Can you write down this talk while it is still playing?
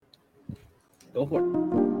Go for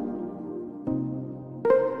it.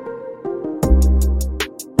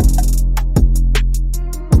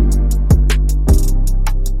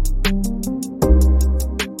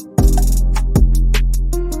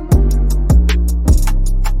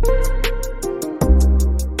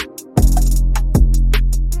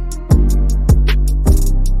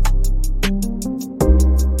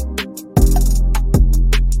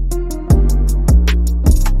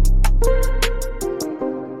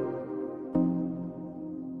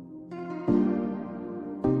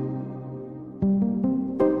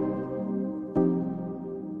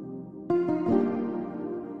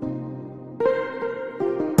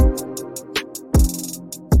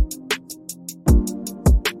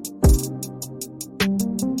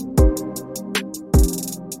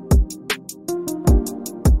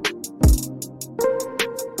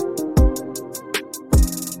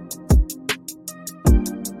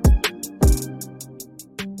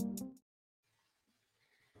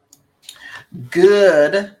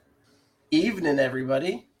 Good evening,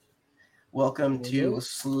 everybody. Welcome to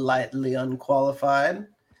Slightly Unqualified.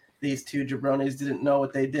 These two jabronis didn't know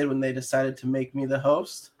what they did when they decided to make me the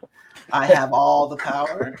host. I have all the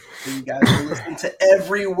power, so you guys will listen to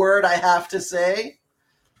every word I have to say.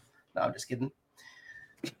 No, I'm just kidding.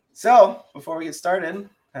 So, before we get started,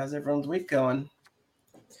 how's everyone's week going?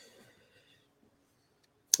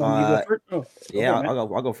 I'll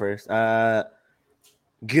go first.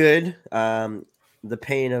 Good. The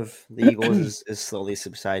pain of the Eagles is slowly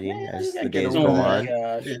subsiding as the days go on.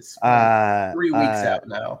 It's 3 weeks out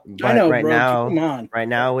now. But I know, right bro. now, Come on. right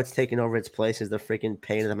now, what's taking over its place is the freaking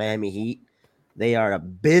pain of the Miami Heat. They are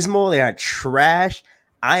abysmal. They are trash.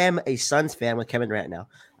 I am a Suns fan with Kevin Durant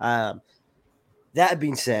now. That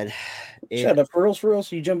being said, Shut up, for real.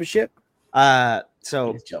 So you jumping ship?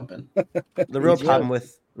 So He's jumping. The real problem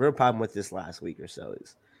with this last week or so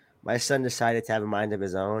is my son decided to have a mind of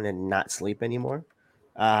his own and not sleep anymore.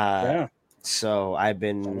 So I've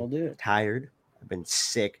been tired. I've been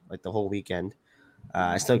sick like the whole weekend.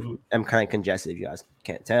 I still am kind of congested, if you guys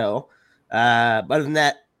can't tell. But other than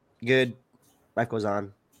that, good. Life goes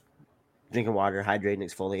on. Drinking water, hydrating,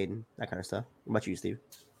 exfoliating, that kind of stuff. What about you, Steve?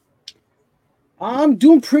 I'm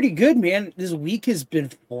doing pretty good, man. This week has been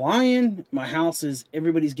flying. My house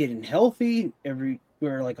everybody's getting healthy.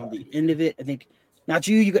 We're like on the end of it. I think not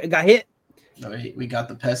you got hit. No, we got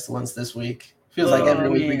the pestilence this week. Feels like every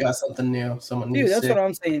week we got something new. Someone new. Dude, that's what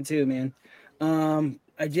I'm saying too, man.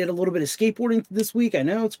 I did a little bit of skateboarding this week. I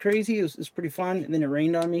know it's crazy. It was pretty fun, and then it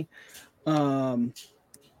rained on me.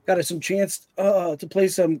 Got us some chance to play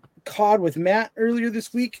some COD with Matt earlier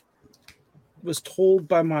this week. Was told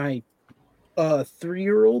by my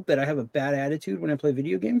 3-year-old that I have a bad attitude when I play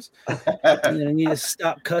video games, and then I need to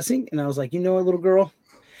stop cussing. And I was like, you know what, little girl,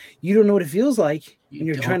 you don't know what it feels like when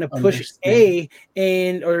you're trying to push A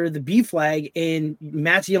or the B flag, and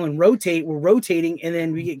Matt's yelling rotate. We're rotating, and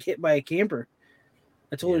then we get hit by a camper.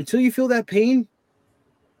 I told her, until you feel that pain,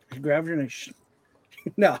 I grabbed her and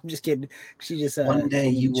no, I'm just kidding. She just one day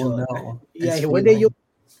you will know. Yeah, one day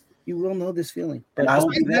you will know this feeling. But I will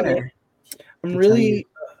be there. I'm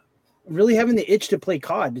really having the itch to play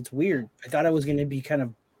COD. It's weird. I thought I was going to be kind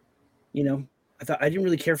of, I didn't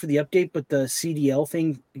really care for the update, but the CDL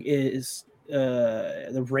thing is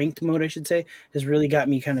the ranked mode, I should say, has really got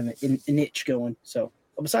me kind of an itch going. So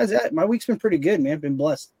besides that, my week's been pretty good, man. I've been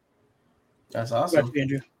blessed. That's awesome. What about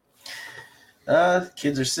you, Andrew?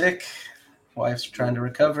 Kids are sick. Wife's trying to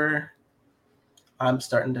recover. I'm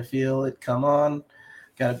starting to feel it come on.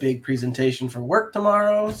 Got a big presentation for work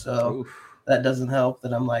tomorrow, so that doesn't help.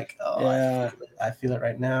 That I'm like, I feel it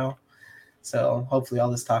right now. So hopefully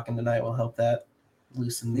all this talking tonight will help that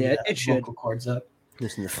loosen the vocal cords up.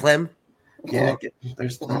 Loosen the phlegm. Yeah,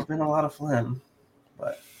 there's been a lot of phlegm,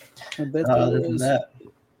 but other than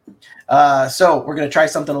that. So we're going to try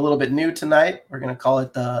something a little bit new tonight. We're going to call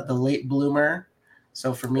it the late bloomer.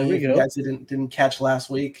 So for me, if you guys didn't catch last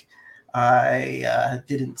week, I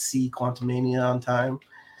didn't see Quantumania on time.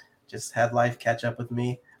 Just had life catch up with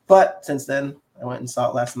me. But since then, I went and saw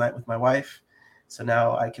it last night with my wife. So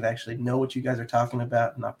now I can actually know what you guys are talking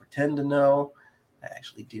about and not pretend to know. I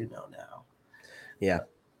actually do know now. Yeah.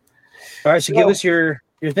 All right, so give us your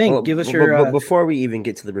thing. Well, give us your. Before we even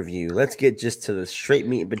get to the review, let's get just to the straight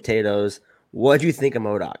meat and potatoes. What do you think of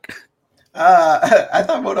MODOK? I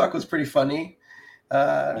thought MODOK was pretty funny.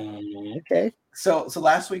 Okay. So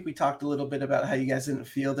last week we talked a little bit about how you guys didn't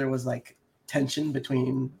feel there was like tension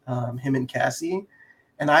between him and Cassie,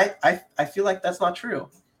 and I feel like that's not true.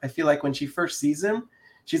 I feel like when she first sees him,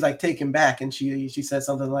 she's like taken back, and she says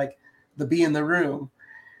something like the bee in the room,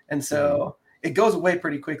 and so it goes away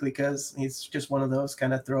pretty quickly because he's just one of those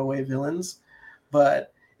kind of throwaway villains.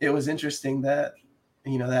 but it was interesting that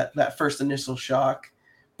that first initial shock.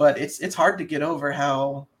 But it's hard to get over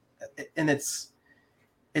how, and it's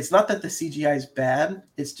not that the CGI is bad.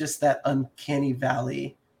 It's just that uncanny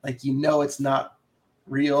valley. Like, it's not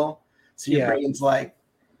real. So your brain's like,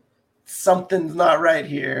 something's not right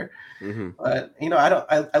here. Mm-hmm. But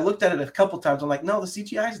I looked at it a couple times. I'm like, no, the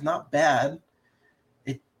CGI is not bad.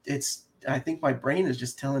 It's I think my brain is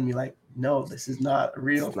just telling me like, no, this is not a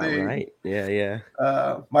real thing. Not right. Yeah.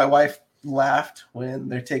 My wife laughed when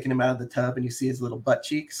they're taking him out of the tub and you see his little butt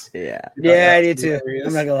cheeks. Yeah, I did too.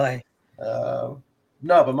 I'm not gonna lie.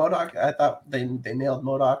 No, but MODOK, I thought they nailed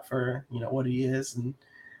MODOK for what he is, and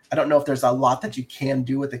I don't know if there's a lot that you can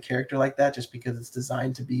do with a character like that, just because it's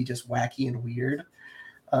designed to be just wacky and weird.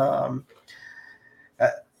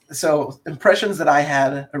 So impressions that I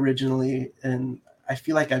had originally, and I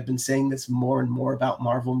feel like I've been saying this more and more about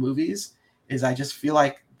Marvel movies, is I just feel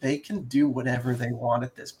like they can do whatever they want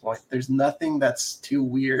at this point. There's nothing that's too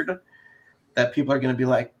weird that people are going to be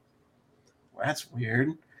like, well, that's weird.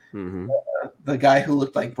 Mm-hmm. The guy who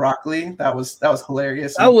looked like broccoli, that was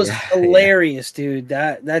hilarious. That was hilarious, dude.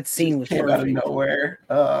 That scene was came out of nowhere.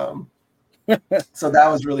 So that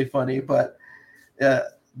was really funny. But the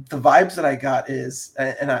vibes that I got is,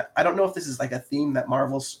 and I don't know if this is like a theme that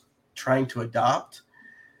Marvel's trying to adopt.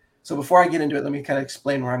 So before I get into it, let me kind of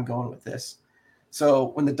explain where I'm going with this. So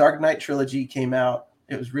when the Dark Knight trilogy came out,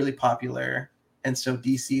 it was really popular. And so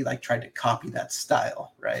DC tried to copy that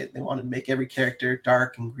style, right? They wanted to make every character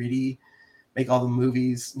dark and gritty, make all the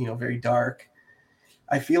movies, very dark.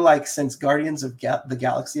 I feel like since Guardians of the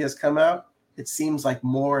Galaxy has come out, it seems like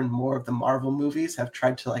more and more of the Marvel movies have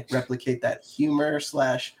tried to replicate that humor /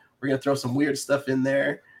 we're going to throw some weird stuff in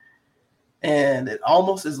there. And it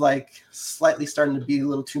almost is slightly starting to be a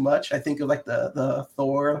little too much. I think of the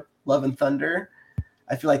Thor Love and Thunder.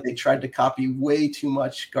 I feel like they tried to copy way too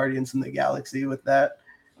much Guardians in the Galaxy with that.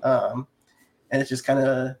 And it's just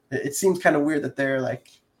it seems kind of weird that they're like,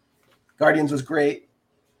 Guardians was great.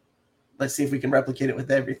 Let's see if we can replicate it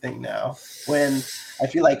with everything now. When I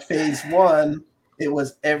feel like phase 1, it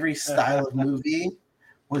was every style of movie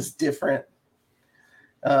was different.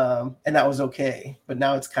 And that was okay. But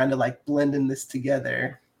now it's kind of blending this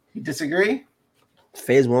together. You disagree?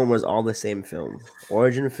 Phase 1 was all the same film.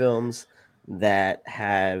 Origin films that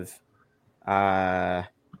have a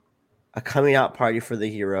coming out party for the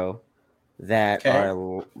hero that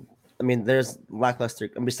are, there's lackluster,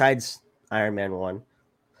 besides Iron Man 1,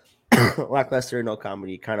 lackluster, no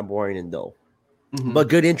comedy, kind of boring and dull, but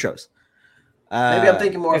good intros. Maybe I'm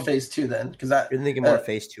thinking more of phase 2 then, because you're thinking more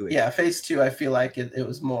phase 2. Yeah, phase 2, I feel like it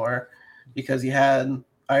was more, because you had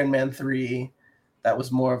Iron Man 3, that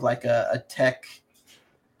was more of a tech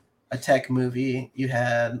movie. You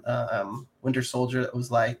had Winter Soldier, that was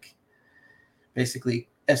basically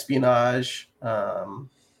espionage,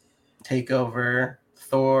 takeover.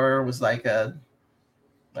 Thor was that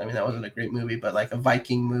wasn't a great movie, but a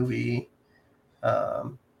Viking movie.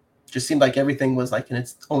 Just seemed like everything was in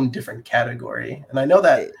its own different category. And I know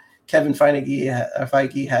that Kevin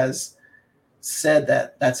Feige has said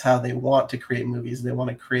that that's how they want to create movies. They want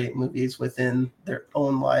to create movies within their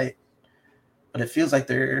own light, but it feels like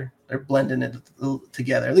they're blending it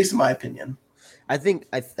together, at least in my opinion. I think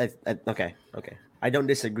okay. I don't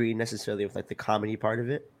disagree necessarily with the comedy part of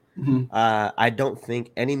it. Mm-hmm. I don't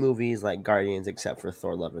think any movies like Guardians, except for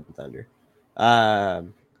Thor: Love and Thunder,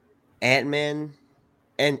 Ant-Man,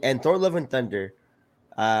 and Thor: Love and Thunder,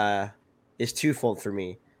 is twofold for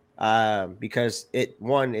me. Because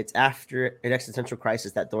it's after an existential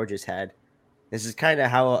crisis that Thor just had. This is kind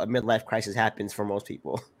of how a midlife crisis happens for most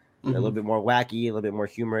people. Mm-hmm. A little bit more wacky, a little bit more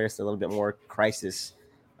humorous, a little bit more crisis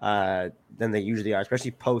than they usually are,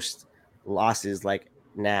 especially post losses like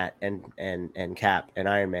Nat and Cap and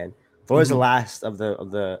Iron Man. Thor is the last of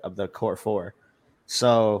the core 4.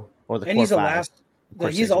 So, or the and core he's the 5, last.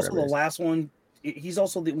 He's also the is. last one. He's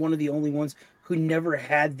also one of the only ones who never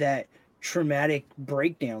had that traumatic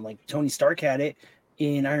breakdown like Tony Stark had it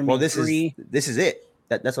in Iron Man 3. This is it.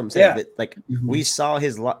 That's what I'm saying. Yeah. But we saw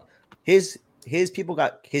his people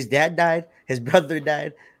his dad died, his brother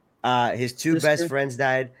died, his two best friends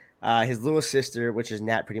died, his little sister, which is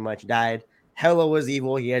Nat, pretty much died. Hela was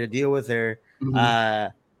evil. He had to deal with her.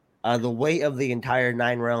 The weight of the entire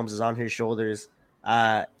 9 realms is on his shoulders.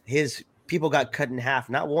 His people got cut in half,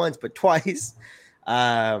 not once but twice.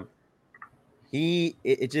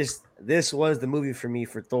 This was the movie for me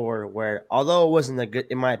for Thor, where although it wasn't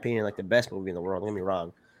in my opinion, the best movie in the world, don't get me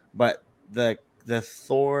wrong, but the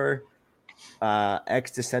Thor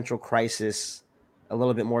existential crisis, a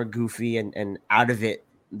little bit more goofy and out of it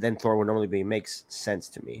than Thor would normally be, makes sense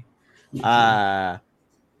to me.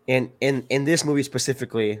 In this movie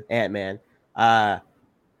specifically, Ant-Man, I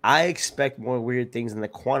expect more weird things in the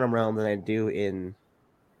quantum realm than I do in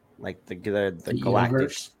like the galactic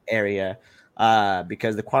universe area,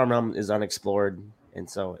 because the quantum realm is unexplored, and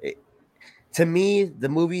so to me, the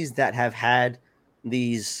movies that have had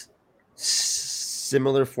these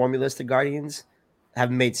similar formulas to Guardians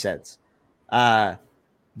have made sense. I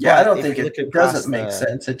But don't if think you look it across doesn't make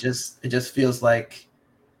sense. It just feels like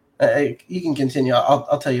you can continue.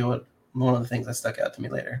 I'll tell you what one of the things that stuck out to me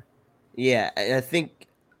later. Yeah, and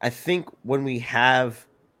I think when we have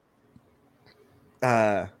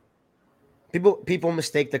people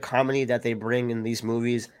mistake the comedy that they bring in these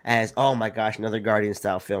movies as, oh my gosh, another Guardian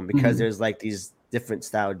style film, because there's like these different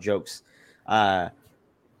style jokes.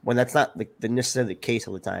 When that's not the necessarily the case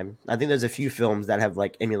all the time. I think there's a few films that have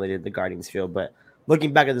like emulated the Guardians feel, but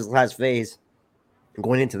looking back at this last phase,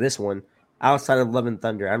 going into this one, outside of Love and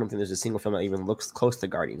Thunder, I don't think there's a single film that even looks close to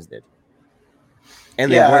Guardians did.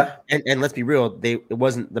 And they weren't, and let's be real, it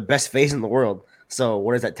wasn't the best phase in the world. So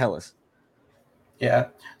what does that tell us? Yeah.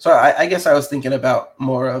 So I guess I was thinking about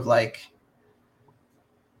more of like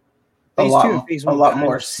a lot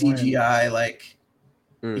more CGI. Like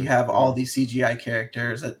you have all these CGI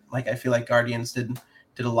characters that, like, I feel like Guardians did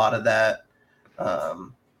a lot of that.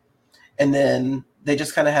 And then they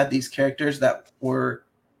just kind of had these characters that were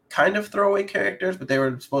kind of throwaway characters, but they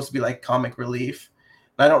were supposed to be like comic relief.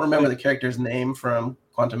 And I don't remember the character's name from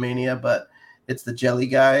Quantumania, but it's the jelly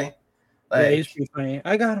guy. Like, yeah, he's pretty funny.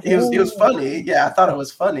 He was funny. Yeah, I thought it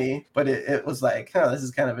was funny, but it was like, this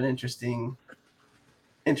is kind of an interesting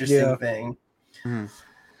thing.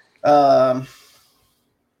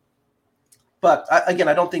 But I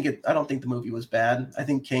don't think the movie was bad. I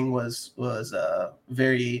think King was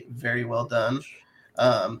very, very well done.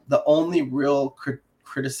 The only real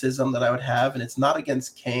criticism that I would have, and it's not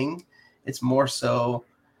against King, it's more so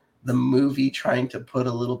the movie trying to put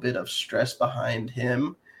a little bit of stress behind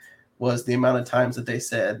him, was the amount of times that they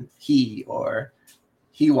said he or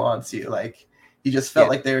he wants you. Like, you just felt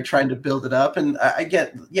like they were trying to build it up. And I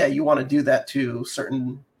get, you want to do that to a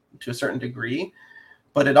certain degree,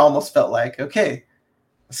 but it almost felt like, okay,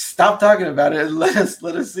 stop talking about it and let us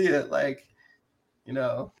see it. Like, And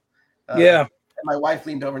my wife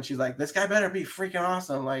leaned over and she's like, this guy better be freaking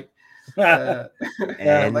awesome. Like, and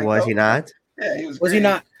like, was he not? Yeah, he was. Was great. he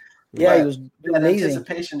not? Yeah, he was amazing.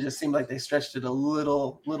 Anticipation just seemed like they stretched it a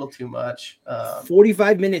little too much.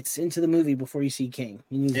 45 minutes into the movie before you see King,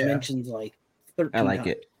 and he mentions like 13 I like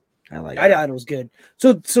times. it. I thought it was good.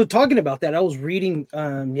 So talking about that, I was reading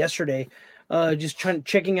yesterday, just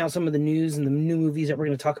checking out some of the news and the new movies that we're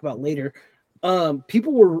going to talk about later.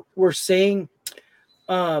 People were saying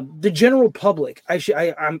the general public.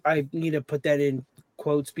 I need to put that in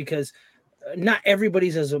quotes because not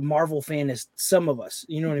everybody's as a Marvel fan as some of us.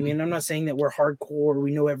 You know what I mean? I'm not saying that we're hardcore, we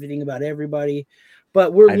know everything about everybody,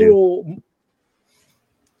 but we're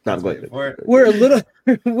we're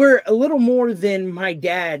a little more than my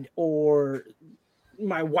dad or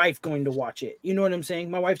my wife going to watch it. You know what I'm saying?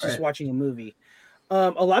 My wife's just watching a movie. A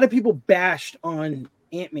lot of people bashed on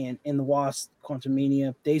Ant-Man and the Wasp: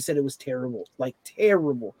 Quantumania. They said it was terrible, like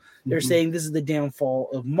terrible. They're saying this is the downfall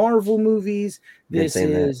of Marvel movies.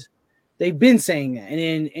 They've been saying that,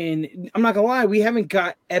 and I'm not gonna lie, we haven't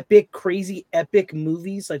got crazy epic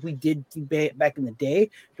movies like we did back in the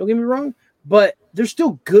day. Don't get me wrong, but they're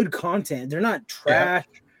still good content. They're not trash.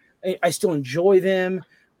 Yeah. I still enjoy them.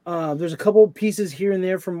 There's a couple pieces here and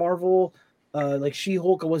there from Marvel, like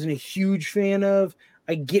She-Hulk. I wasn't a huge fan of.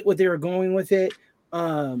 I get what they were going with it.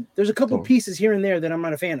 There's a couple pieces here and there that I'm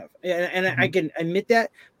not a fan of, and I can admit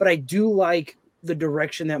that. But I do like the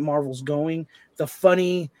direction that Marvel's going. The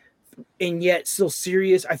funny and yet still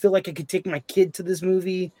serious. I feel like I could take my kid to this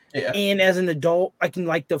movie, and as an adult, I can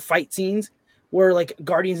like the fight scenes. Where like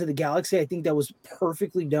Guardians of the Galaxy, I think that was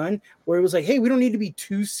perfectly done. Where it was like, hey, we don't need to be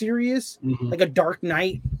too serious, like a Dark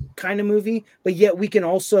Knight kind of movie, but yet we can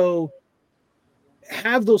also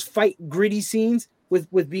have those gritty scenes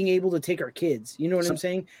with being able to take our kids. You know what I'm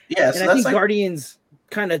saying? Yeah. And I think Guardians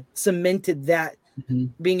kind of cemented that,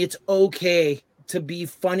 being it's okay to be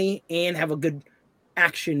funny and have a good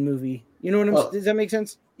action movie. You know what I'm saying? Does that make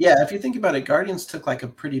sense? Yeah. If you think about it, Guardians took like a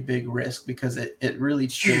pretty big risk because it really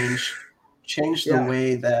changed the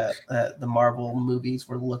way that the Marvel movies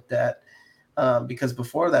were looked at. Because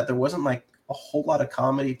before that, there wasn't like a whole lot of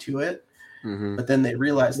comedy to it. But then they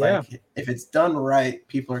realized like if it's done right,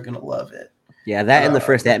 people are going to love it. Yeah, that and the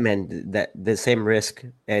first Ant-Man, that the same risk,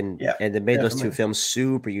 and they made those two films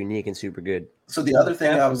super unique and super good. So the other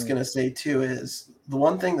thing I was going to say too is the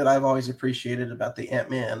one thing that I've always appreciated about the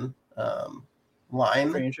Ant-Man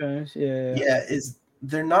line. Franchise, yeah. Yeah, is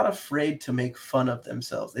they're not afraid to make fun of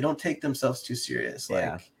themselves. They don't take themselves too serious.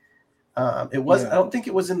 Yeah. Like, it was. I don't think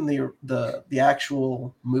it was in the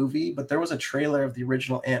actual movie, but there was a trailer of the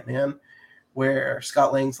original Ant-Man where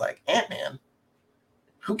Scott Lang's like, Ant-Man?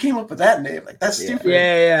 Who came up with that name? Like, that's stupid.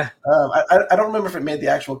 Yeah. I don't remember if it made the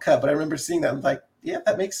actual cut, but I remember seeing that. I'm like, yeah,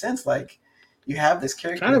 that makes sense. Like, you have this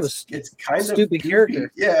character. Kind of it's kind stupid of goofy.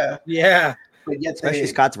 character. Yeah. But yet Especially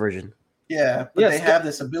Scott's version. Yeah, but they have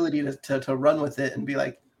this ability to run with it and be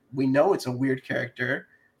like, we know it's a weird character.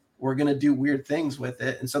 We're going to do weird things with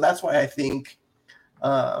it. And so that's why I think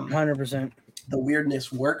 100% the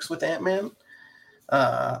weirdness works with Ant-Man.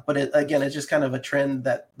 But it's just kind of a trend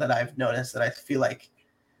that I've noticed that I feel like,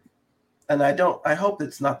 and I hope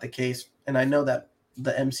it's not the case. And I know that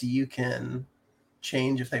the MCU can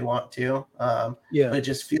change if they want to. But it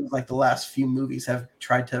just feels like the last few movies have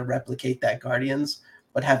tried to replicate that Guardians,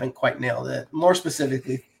 but haven't quite nailed it. More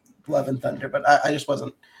specifically, Love and Thunder. But I just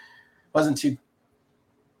wasn't too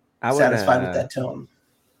satisfied with that tone.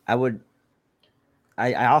 I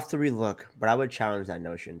have to relook, but I would challenge that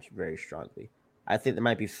notion very strongly. I think there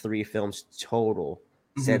might be 3 films total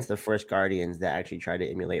since the first Guardians that actually tried to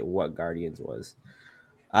emulate what Guardians was.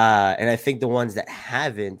 And I think the ones that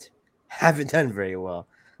haven't done very well.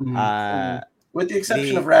 With the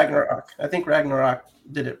exception of Ragnarok. I think Ragnarok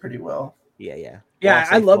did it pretty well. Yeah.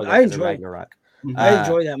 I enjoy Ragnarok. I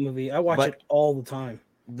enjoy that movie. I watch it all the time.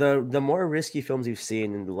 The more risky films we've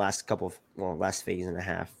seen in the last last phase and a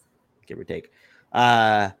half, give or take.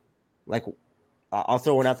 Like I'll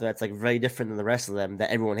throw one out there that's like very different than the rest of them that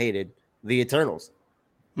everyone hated. The Eternals.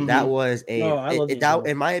 That was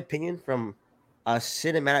in my opinion, from a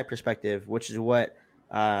cinematic perspective, which is what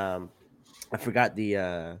I forgot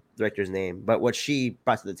the director's name, but what she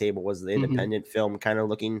brought to the table was the independent film kind of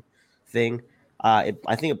looking thing. I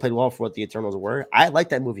think it played well for what the Eternals were. I like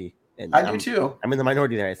that movie. And I do too. I'm in the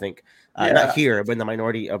minority there, I think. Not here, but in the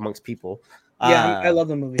minority amongst people. I love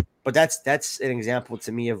the movie. But that's an example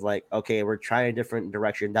to me of like, okay, we're trying a different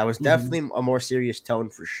direction. That was definitely a more serious tone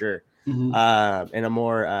for sure. And a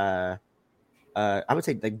more, I would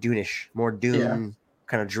say like Dune-ish, more Dune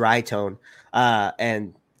kind of dry tone.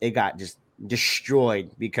 And it got just destroyed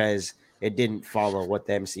because it didn't follow what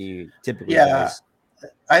the MCU typically does.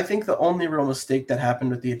 I think the only real mistake that happened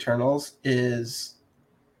with the Eternals is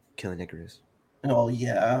killing Icarus. Oh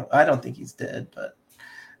yeah, I don't think he's dead, but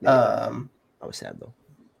I was sad though.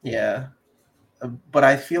 Yeah, but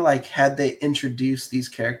I feel like had they introduced these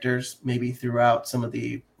characters maybe throughout some of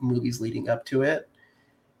the movies leading up to it,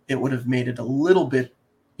 it would have made it a little bit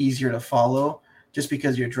easier to follow. Just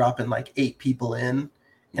because you're dropping like 8 people in,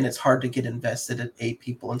 and it's hard to get invested in 8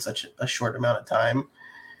 people in such a short amount of time.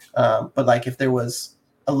 But like if there was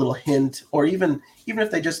a little hint, or even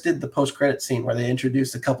if they just did the post-credit scene where they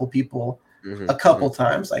introduced a couple people a couple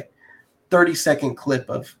times, like 30-second clip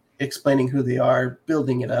of explaining who they are,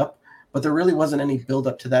 building it up. But there really wasn't any build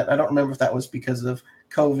up to that. I don't remember if that was because of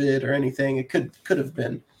COVID or anything. It could have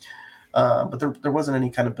been. But there wasn't any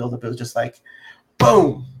kind of build up. It was just like,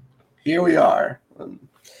 boom, here we are.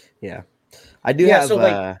 Yeah. I do have...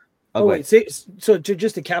 So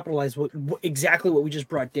just to capitalize exactly what we just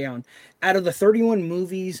brought down, out of the 31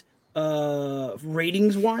 movies,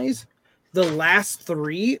 ratings wise, the last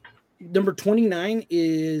 3, number 29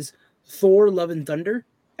 is Thor: Love and Thunder.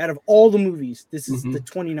 Out of all the movies, this is the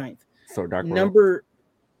 29th. Thor: Dark World.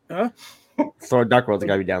 Thor: Dark World's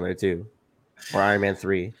got to be down there too, or Iron Man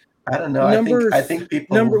 3. I don't know. I think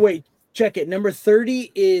people. Check it. Number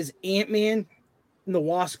 30 is Ant-Man and the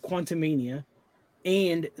Wasp: Quantumania.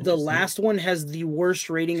 And the last one has the worst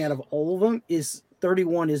rating out of all of them. Is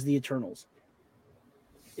 31 is the Eternals.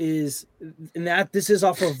 This is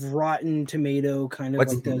off of Rotten Tomato kind of like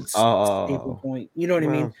the staple point. You know what I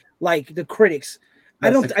mean? Like the critics.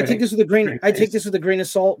 I take this with a grain. I take this with a grain of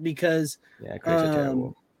salt because critics are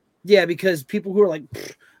terrible. Yeah, because people who are like,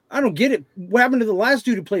 I don't get it. What happened to the last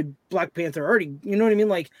dude who played Black Panther already? You know what I mean?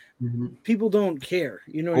 Like people don't care.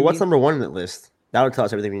 You know. What's number 1 on that list? That would tell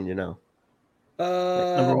us everything we need to know.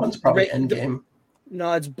 Number 1's probably Endgame.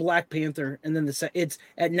 No, it's Black Panther, and then it's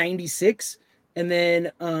at 96, and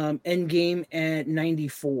then Endgame at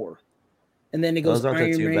 94, and then it goes. Those aren't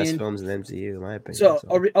Iron the 2 Man. best films in the MCU, in my opinion. So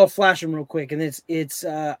I'll flash them real quick, and it's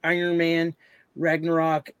Iron Man,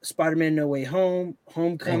 Ragnarok, Spider-Man: No Way Home,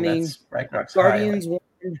 Homecoming, Guardians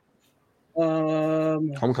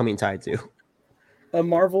 1, Homecoming tied too.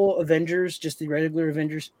 Marvel Avengers, just the regular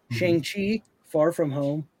Avengers, Shang-Chi, Far From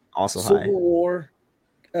Home. Also Civil War,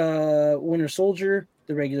 Winter Soldier,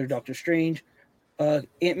 the regular Doctor Strange,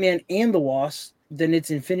 Ant-Man and the Wasp. Then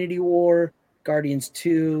it's Infinity War, Guardians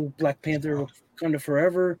 2, Black Panther, Wakanda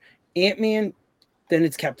Forever, Ant-Man, then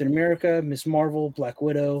it's Captain America, Miss Marvel, Black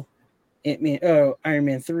Widow, Ant-Man, Iron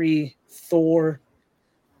Man 3, Thor,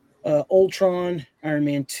 Ultron, Iron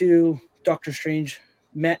Man 2, Doctor Strange,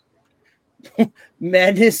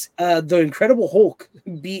 Madness, the Incredible Hulk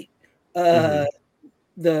beat the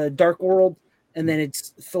Dark World, and then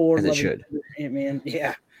it's Thor, As it should. Ant-Man,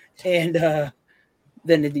 yeah, and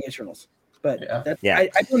then the Eternals. But yeah, I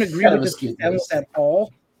don't agree with this at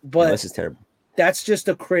all. But this is terrible. That's just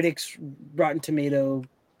a critic's Rotten Tomato.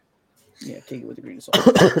 Yeah, take it with a grain of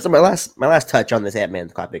salt. So my last touch on this Ant-Man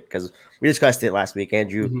topic, because we discussed it last week,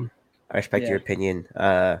 Andrew. I respect your opinion.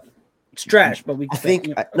 It's trash, but I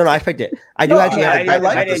expect it. I do actually. I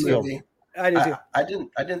like this movie. I do too. I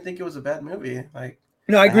didn't think it was a bad movie. Like,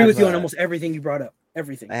 no, I agree with you on almost everything you brought up.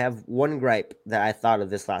 Everything. I have one gripe that I thought of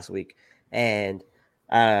this last week, and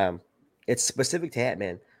it's specific to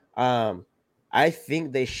Ant-Man. I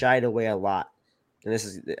think they shied away a lot, and this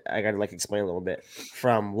is I gotta explain a little bit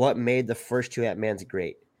from what made the first two Ant-Mans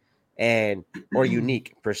great or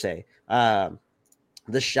unique per se.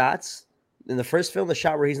 The shots in the first film, the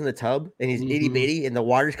shot where he's in the tub and he's itty bitty and the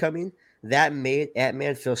water's coming, that made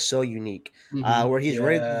Ant-Man feel so unique. Where he's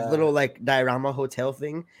running this little diorama hotel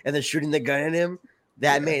thing and they're shooting the gun at him,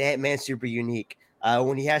 that made Ant-Man super unique.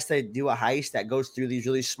 When he has to do a heist that goes through these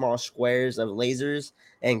really small squares of lasers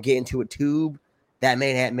and get into a tube, that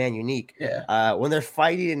made Ant-Man unique. When they're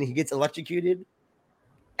fighting and he gets electrocuted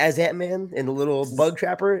as Ant-Man in the little bug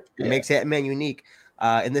trapper, it makes Ant-Man unique.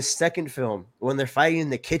 In the second film, when they're fighting in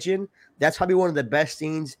the kitchen, that's probably one of the best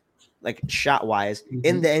scenes, shot-wise,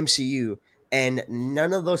 in the MCU. And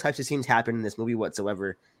none of those types of scenes happen in this movie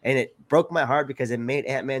whatsoever. And it broke my heart because it made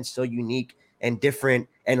Ant-Man so unique and different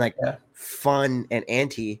and fun and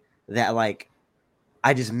anti that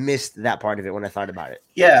I just missed that part of it when I thought about it.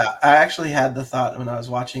 Yeah, I actually had the thought when I was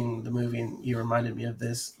watching the movie, and you reminded me of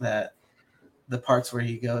this, that the parts where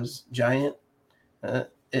he goes giant,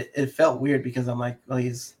 it felt weird because I'm like, well,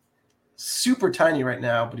 he's super tiny right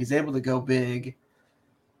now, but he's able to go big.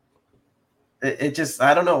 It just,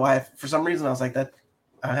 I don't know why. For some reason, I was like that.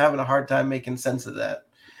 I'm having a hard time making sense of that.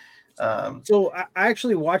 So I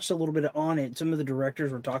actually watched a little bit on it. Some of the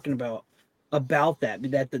directors were talking about that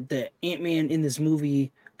the Ant-Man in this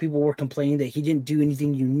movie, people were complaining that he didn't do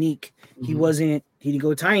anything unique. He didn't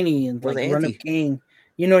go tiny and run up Kang.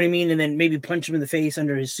 You know what I mean? And then maybe punch him in the face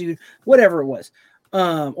under his suit, whatever it was.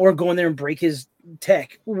 Or go in there and break his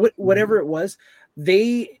tech, whatever it was.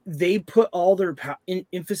 They put all their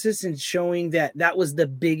emphasis in showing that was the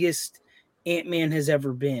biggest Ant-Man has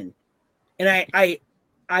ever been. And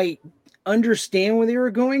I understand where they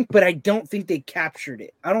were going, but I don't think they captured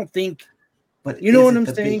it. I don't think. But you know what I'm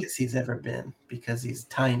the saying? Biggest he's ever been because he's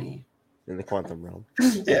tiny in the quantum realm.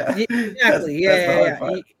 Yeah,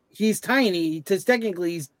 exactly. He's tiny because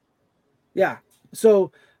technically he's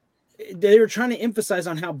So they were trying to emphasize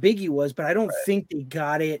on how big he was, but I don't think they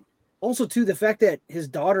got it. Also, too, the fact that his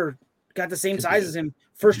daughter got the same size as him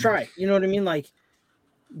first try. You know what I mean?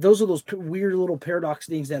 Those are those weird little paradox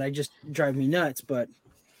things that I just drive me nuts. But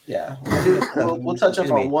yeah, we'll touch up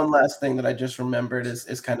on one last thing that I just remembered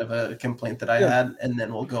is kind of a complaint that I had, and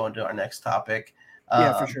then we'll go into our next topic.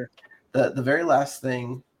 For sure. The very last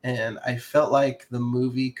thing, and I felt like the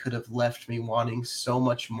movie could have left me wanting so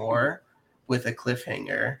much more with a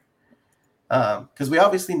cliffhanger. Because we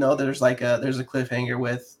obviously know that there's a cliffhanger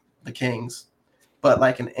with the Kings, but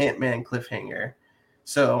an Ant-Man cliffhanger.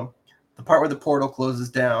 So the part where the portal closes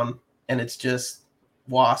down and it's just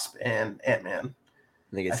Wasp and Ant-Man.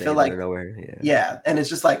 I feel like nowhere. And it's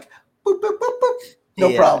just boop, boop, boop, boop,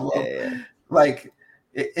 no problem.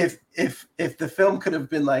 If the film could have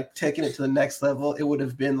been taking it to the next level, it would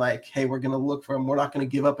have been hey, we're gonna look for them. We're not gonna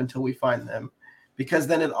give up until we find them, because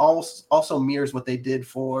then it also mirrors what they did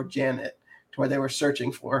for Janet, to where they were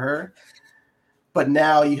searching for her. But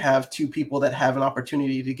now you have two people that have an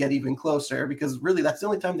opportunity to get even closer, because really that's the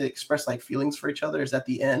only time they express feelings for each other is at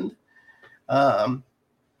the end.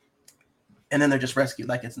 And then they're just rescued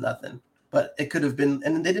like it's nothing. But it could have been,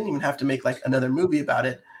 and they didn't even have to make another movie about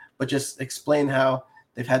it, but just explain how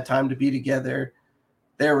they've had time to be together.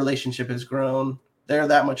 Their relationship has grown. They're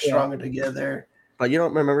that much stronger together. But you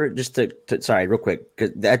don't remember, just to sorry, real quick,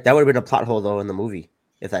 because that would have been a plot hole though in the movie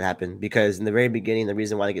if that happened. Because in the very beginning, the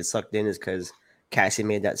reason why they get sucked in is because Cassie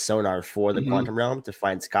made that sonar for the quantum realm to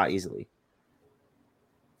find Scott easily.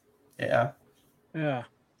 Yeah.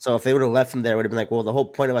 So if they would have left him there, it would have been well, the whole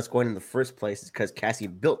point of us going in the first place is because Cassie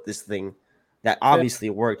built this thing that obviously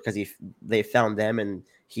worked because they found them and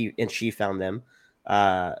she found them.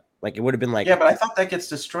 It would have been yeah, but I thought that gets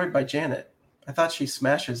destroyed by Janet. I thought she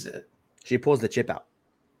smashes it. She pulls the chip out.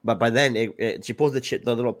 but by then she pulls the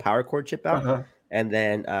little power cord chip out, and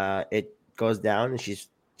then it goes down, and she's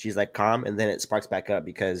like calm, and then it sparks back up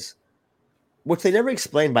because, which they never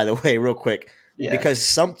explained, by the way, real quick. Yeah. Because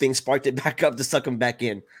something sparked it back up to suck him back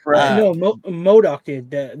in. Right. No, MODOK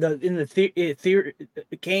did. In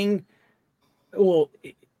the Kang. Well,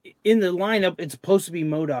 in the lineup, it's supposed to be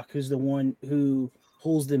MODOK who's the one who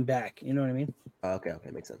pulls them back. You know what I mean? Okay,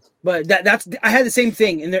 makes sense. But that's I had the same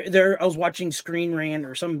thing, and there I was watching Screen Rant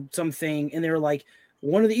or something, and they were like,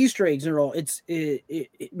 one of the Easter eggs, and they're all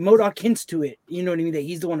MODOK hints to it. You know what I mean? That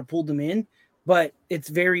he's the one who pulled them in, but it's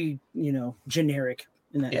very generic.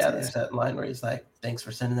 In that sense. There's that line where he's like, "Thanks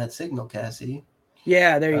for sending that signal, Cassie."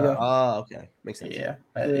 Yeah, there you go. Oh, okay, makes sense. Yeah.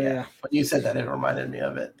 When you said that, it reminded me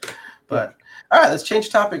of it. But all right, let's change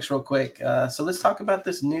topics real quick. So let's talk about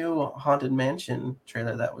this new Haunted Mansion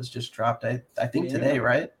trailer that was just dropped. I think today,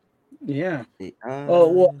 right? Yeah. I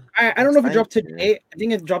don't know if it dropped today. I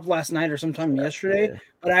think it dropped last night or sometime yesterday.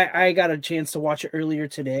 But I got a chance to watch it earlier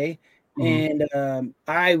today, and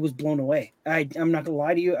I was blown away. I'm not gonna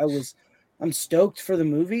lie to you. I'm stoked for the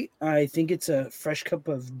movie. I think it's a fresh cup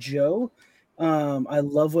of Joe. I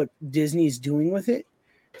love what Disney is doing with it.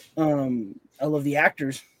 I love the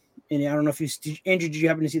actors. And I don't know if Andrew, did you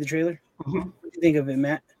happen to see the trailer? What do you think of it,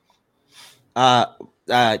 Matt?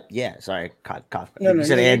 Yeah, sorry. Cough. No, you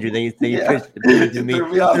said Andrew, then you threw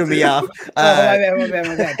me off. My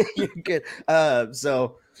bad. You're good.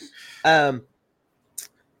 So to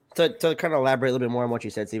kind of elaborate a little bit more on what you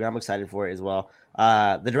said, Steve, I'm excited for it as well.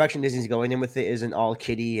 The direction Disney's going in with it isn't all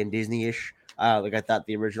kiddie and Disney-ish. Like I thought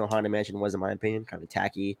the original Haunted Mansion was, in my opinion, kind of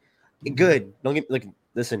tacky. Good.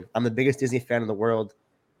 Listen, I'm the biggest Disney fan in the world.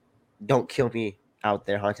 Don't kill me out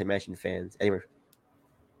there, Haunted Mansion fans. Anyway.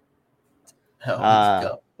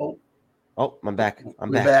 I'm back. I'm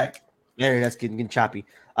back. Yeah, that's getting choppy.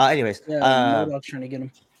 Anyways. MODOK's trying to get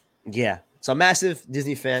him. Yeah. So massive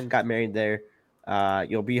Disney fan, got married there.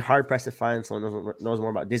 You'll be hard pressed to find someone knows more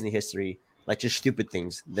about Disney history, like just stupid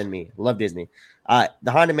things, than me. Love Disney.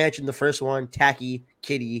 The Haunted Mansion, the first one, tacky,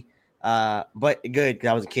 kiddie, but good because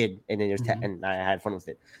I was a kid and then and I had fun with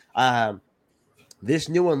it. This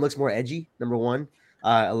new one looks more edgy. Number one,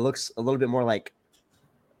 it looks a little bit more like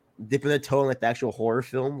dipping the toe in like the actual horror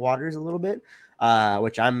film waters a little bit,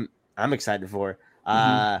 which I'm excited for.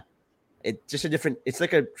 It's just a different. It's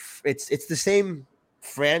like it's the same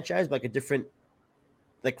franchise, but like a different,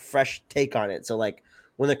 like fresh take on it. So like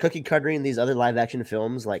when they're cookie cuttering these other live action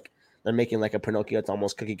films, like they're making like a Pinocchio, it's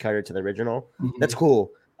almost cookie cutter to the original. That's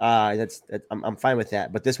cool. I'm fine with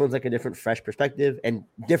that. But this one's like a different, fresh perspective and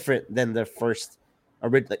different than the first.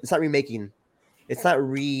 It's not remaking. It's not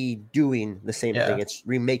redoing the same thing. It's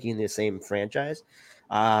remaking the same franchise.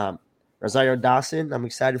 Rosario Dawson, I'm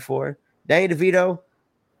excited for. Danny DeVito,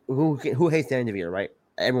 who hates Danny DeVito, right?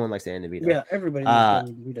 Everyone likes Danny DeVito. Yeah, everybody likes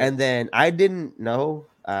Danny DeVito. And then I didn't know.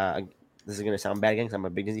 This is gonna sound bad again because I'm a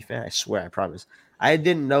big Disney fan. I swear, I promise. I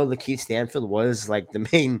didn't know Lakeith Stanfield was like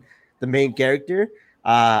the main character.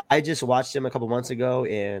 I just watched him a couple months ago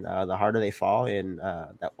in The Harder They Fall in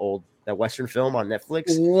that Western film on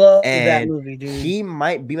Netflix. Love that movie, dude. He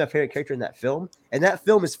might be my favorite character in that film, and that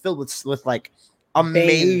film is filled with like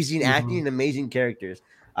amazing acting and amazing characters.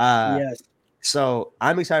 Yes. So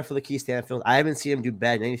I'm excited for Lakeith Stanfield. I haven't seen him do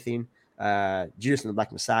bad in anything. Judas and the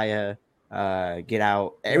Black Messiah, Get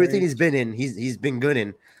Out, everything he's been in, he's been good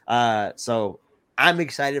in. So I'm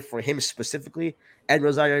excited for him specifically and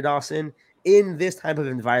Rosario Dawson in this type of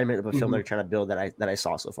environment of a film they're trying to build that I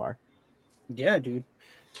saw so far. Yeah, dude.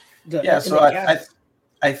 I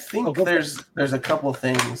think there's a couple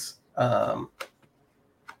things. I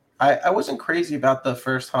wasn't crazy about the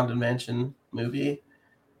first Haunted Mansion movie,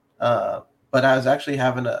 but I was actually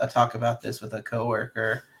having a talk about this with a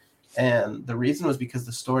coworker, and the reason was because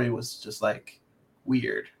the story was just like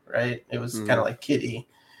weird, right? It was kind of like kiddie,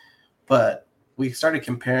 but we started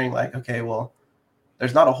comparing like, okay, well,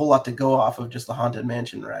 there's not a whole lot to go off of just the Haunted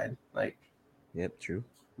Mansion ride. Like, yep, true.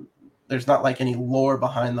 There's not like any lore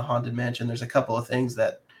behind the Haunted Mansion. There's a couple of things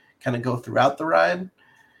that kind of go throughout the ride,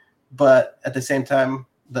 but at the same time,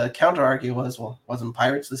 the counter argue was, well, wasn't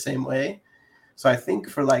Pirates the same way? So I think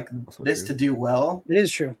for like this to do well, it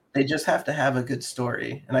is true. They just have to have a good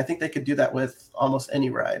story, and I think they could do that with almost any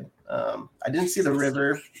ride. I didn't see the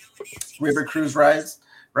River Cruise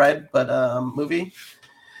ride, but movie.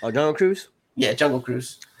 Oh, Jungle Cruise. Yeah, Jungle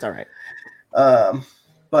Cruise. It's all right.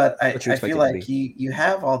 But I feel like you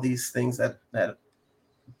have all these things that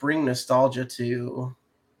bring nostalgia to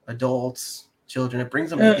adults, children. It brings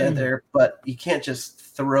them together, but you can't just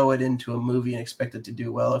throw it into a movie and expect it to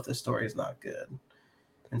do well if the story is not good.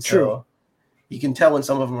 And so you can tell when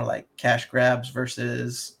some of them are like cash grabs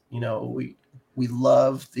versus, we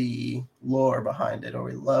love the lore behind it, or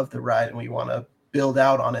we love the ride and we want to build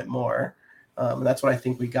out on it more. And that's what I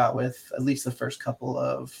think we got with at least the first couple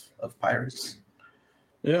of Pirates.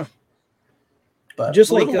 Yeah. But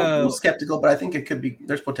just a little skeptical, but I think it could be,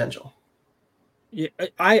 there's potential. Yeah,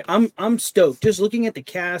 I'm stoked. Just looking at the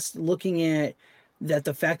cast, looking at that,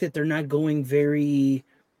 the fact that they're not going very,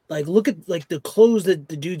 like, look at like the clothes that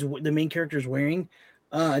the main character is wearing.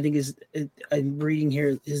 I think I'm reading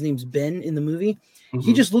here, his name's Ben in the movie. Mm-hmm.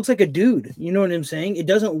 He just looks like a dude. You know what I'm saying? It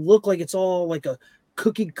doesn't look like it's all like a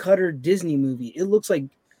cookie cutter Disney movie. It looks like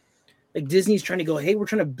Disney's trying to go, hey, we're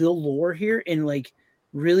trying to build lore here and like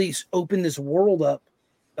really open this world up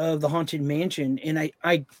of the Haunted Mansion. And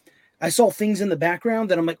I saw things in the background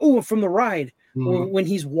that I'm like, oh, from the ride. Mm-hmm. Or when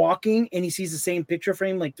he's walking and he sees the same picture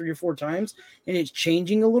frame like 3 or 4 times and it's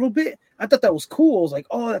changing a little bit. I thought that was cool. I was like,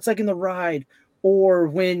 oh, that's like in the ride. Or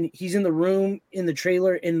when he's in the room in the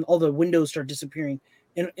trailer and all the windows start disappearing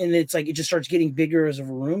and it's like it just starts getting bigger as of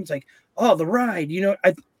a room. It's like, oh, the ride.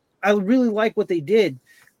 I really like what they did.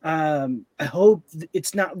 I hope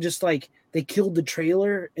it's not just like they killed the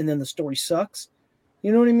trailer and then the story sucks.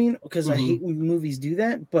 You know what I mean? Because I hate when movies do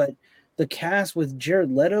that. But the cast with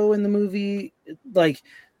Jared Leto in the movie, like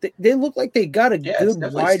they look like they got a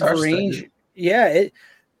good wide range. Yeah,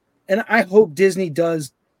 and I hope Disney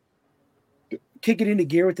does kick it into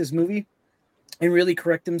gear with this movie and really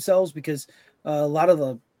correct themselves, because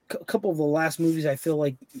a couple of the last movies I feel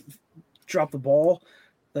like dropped the ball.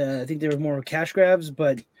 I think they were more cash grabs,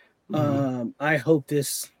 but I hope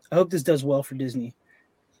this does well for Disney.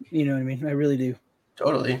 You know what I mean? I really do.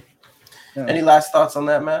 Totally. Any last thoughts on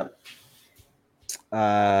that, Matt?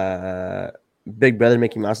 Big Brother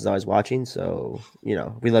Mickey Mouse is always watching, so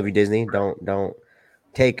we love you, Disney. Don't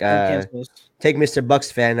take Mr. Buck's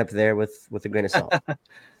fan up there with a grain of salt.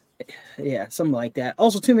 Yeah, something like that.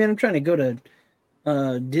 Also, too, man, I'm trying to go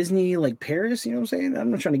to Disney, like Paris. You know what I'm saying? I'm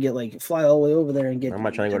not trying to get like fly all the way over there and get. I'm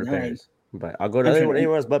not trying to go to Paris, but I'll go to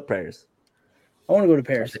anywhere else but Paris. I want to go to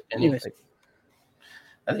Paris. Anyways.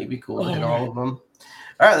 I think it'd be cool to hit all of them.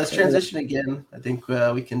 All right, let's transition again. I think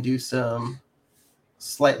we can do some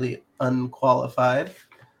slightly unqualified.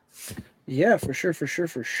 Yeah, for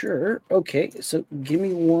sure. Okay, so give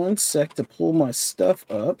me 1 sec to pull my stuff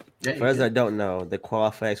up. Yeah, for those I don't know, the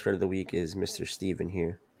qualified expert of the week is Mr. Steven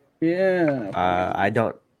here. Yeah. I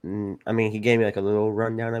mean, he gave me like a little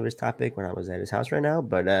rundown of his topic when I was at his house right now,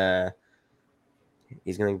 but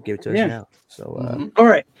he's going to give it to us now. So, all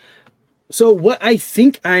right. So what I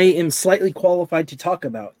think I am slightly qualified to talk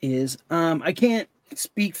about is I can't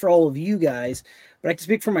speak for all of you guys, but I can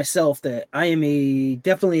speak for myself that I am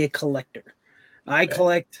definitely a collector. I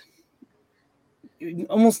collect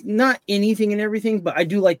almost not anything and everything, but I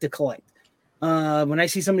do like to collect. When I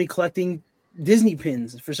see somebody collecting Disney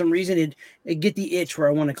pins, for some reason it get the itch where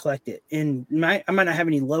I want to collect it. And I might not have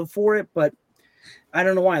any love for it, but I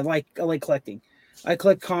don't know why I like collecting. I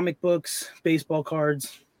collect comic books, baseball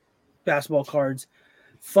cards, basketball cards,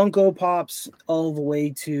 Funko Pops, all the way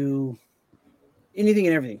to anything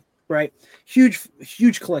and everything, right?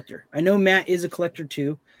 Huge collector. I know Matt is a collector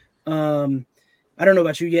too. I don't know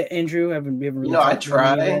about you yet, Andrew. We haven't really I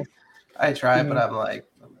try, but I'm like,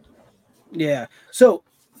 yeah. So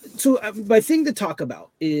my thing to talk about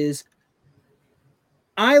is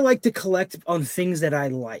I like to collect on things that I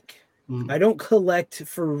like. I don't collect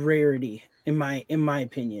for rarity, in my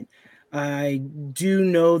opinion. I do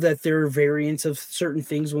know that there are variants of certain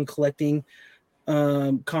things when collecting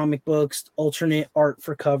comic books, alternate art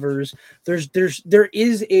for covers. There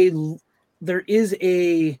is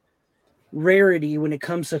a rarity when it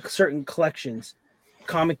comes to certain collections,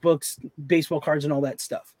 comic books, baseball cards, and all that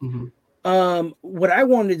stuff. What I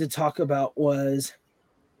wanted to talk about was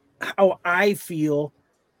how I feel,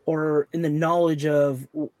 or in the knowledge of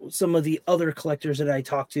some of the other collectors that I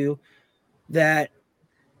talk to, that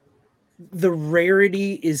the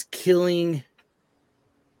rarity is killing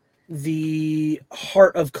the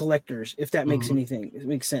heart of collectors, if that makes it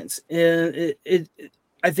makes sense. And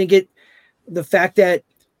I think the fact that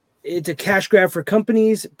it's a cash grab for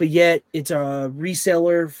companies, but yet it's a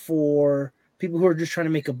reseller for people who are just trying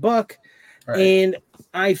to make a buck. Right. And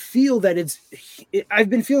I feel that I've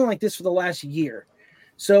been feeling like this for the last year.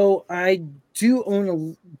 So I do own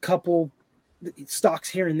a couple stocks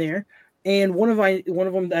here and there. And one of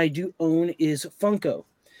them that I do own is Funko.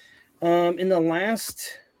 In the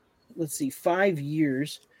last, 5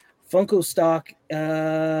 years, Funko stock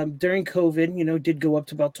during COVID, did go up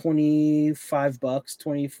to about $25,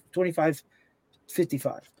 25,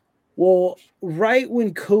 55. Well, right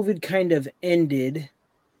when COVID kind of ended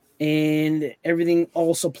and everything,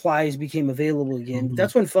 all supplies became available again. Mhm.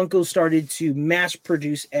 That's when Funko started to mass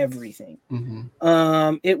produce everything.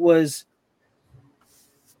 Mhm. It was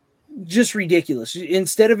just ridiculous.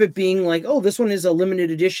 Instead of it being like, oh, this one is a limited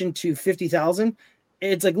edition to 50,000,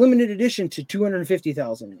 it's like limited edition to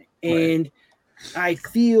 250,000. And I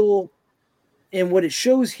feel, and what it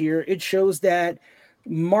shows here, it shows that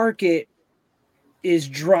market is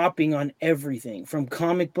dropping on everything from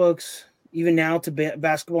comic books, even now to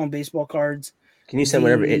basketball and baseball cards. Can you send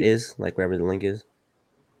whatever it is, like wherever the link is?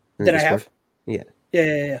 That I have? Yeah.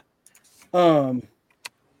 Yeah.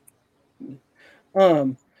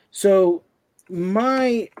 So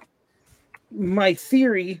my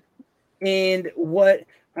theory and what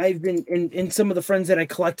I've been and some of the friends that I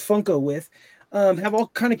collect Funko with have all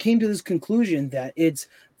kind of came to this conclusion that it's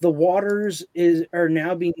the waters are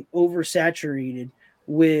now being oversaturated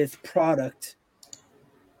with product.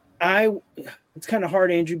 It's kind of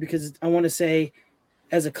hard, Andrew, because I want to say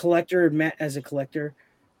as a collector, Matt, as a collector,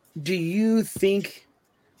 do you think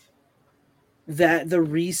that the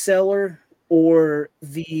reseller or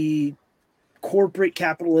the corporate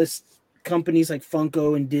capitalist companies like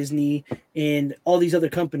Funko and Disney and all these other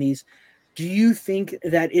companies, do you think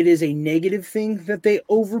that it is a negative thing that they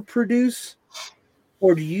overproduce,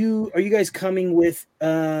 or are you guys coming with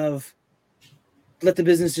let the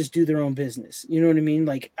business just do their own business? You know what I mean?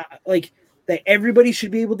 Like that everybody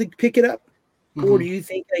should be able to pick it up, or do you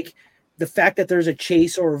think like the fact that there's a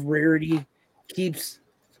chase or a rarity keeps?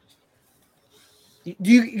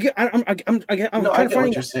 Do you? I'm kind of finding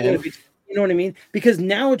what you're saying. You know what I mean? Because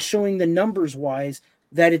now it's showing the numbers wise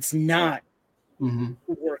that it's not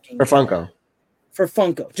working for Funko. For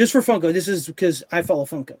Funko, just for Funko. This is because I follow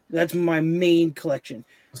Funko. That's my main collection.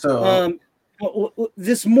 So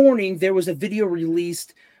this morning there was a video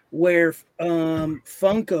released where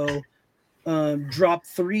Funko dropped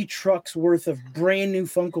 3 trucks worth of brand new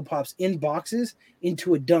Funko Pops in boxes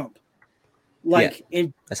into a dump. Like,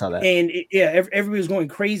 I saw that, and everybody was going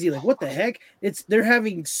crazy. Like, what the heck? They're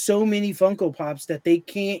having so many Funko Pops that they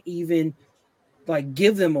can't even like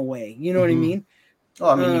give them away. You know what I mean?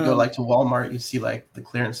 Oh, I mean, you go like to Walmart, you see like the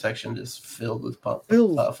clearance section just filled with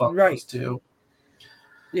Funkos too.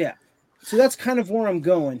 Yeah, so that's kind of where I'm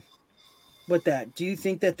going with that. Do you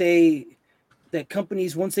think that that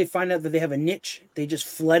companies, once they find out that they have a niche, they just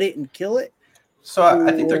flood it and kill it? So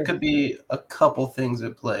I think there could be a couple things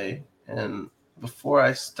at play. And before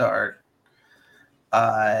I start,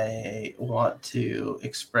 I want to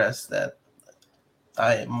express that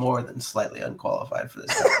I am more than slightly unqualified for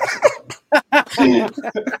this conversation.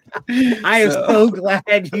 I am so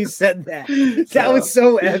glad you said that. That was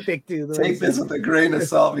so epic, dude. Take this with a grain of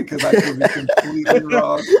salt because I could be completely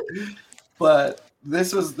wrong. But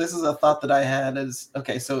this is a thought that I had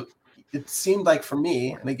okay, so it seemed like for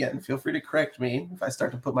me, and again, feel free to correct me if I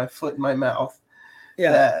start to put my foot in my mouth,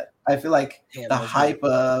 that I feel like the hype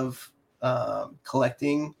of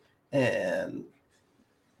collecting and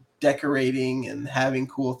decorating and having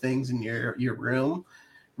cool things in your room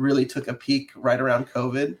really took a peak right around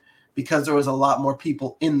COVID because there was a lot more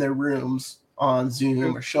people in their rooms on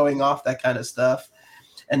Zoom or showing off that kind of stuff.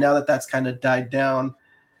 And now that that's kind of died down,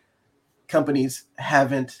 companies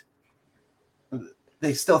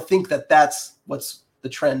they still think that that's what's the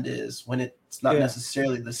trend is when it's not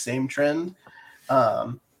necessarily the same trend.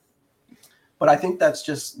 But I think that's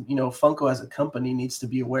just, Funko as a company needs to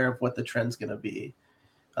be aware of what the trend's going to be.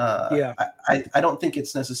 I don't think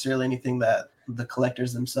it's necessarily anything that the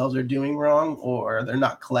collectors themselves are doing wrong or they're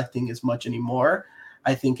not collecting as much anymore.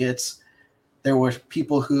 I think there were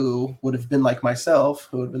people who would have been like myself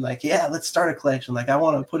who would have been like, yeah, let's start a collection. Like I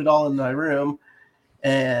want to put it all in my room.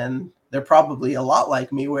 And they're probably a lot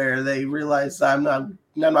like me where they realize I'm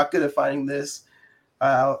not good at finding this.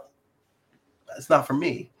 It's not for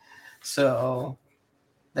me. So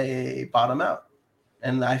they bottom out.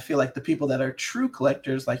 And I feel like the people that are true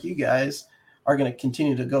collectors like you guys are going to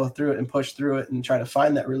continue to go through it and push through it and try to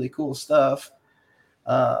find that really cool stuff.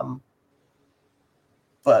 But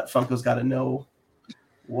Funko's got to know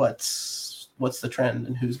what's the trend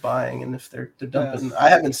and who's buying and if they're dumping. Yeah. I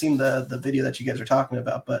haven't seen the video that you guys are talking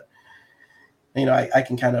about, but I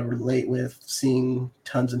can kind of relate with seeing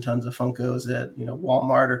tons and tons of Funkos at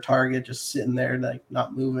Walmart or Target just sitting there like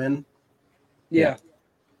not moving. Yeah.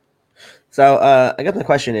 So I guess the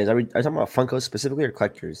question is: Are we talking about Funkos specifically or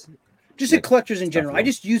collectors? Just like collectors in general. I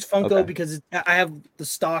just use Funko because I have the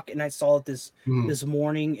stock and I saw it this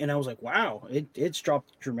morning and I was like, wow, it's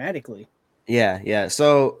dropped dramatically. Yeah.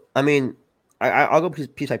 So I mean, I'll go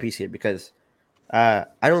piece by piece here because I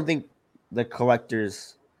don't think the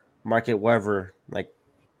collectors market will ever like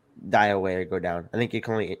die away or go down. I think it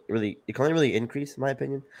can only really increase, in my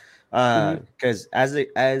opinion. Because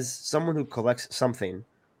as someone who collects something,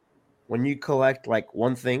 when you collect like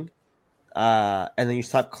one thing, and then you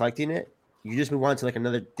stop collecting it, you just move on to like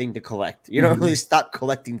another thing to collect. You don't really stop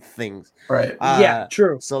collecting things. Right. Yeah,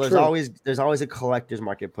 true. So there's always a collector's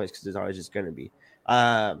marketplace because there's always just going to be.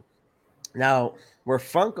 Now where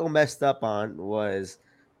Funko messed up on was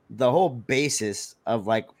the whole basis of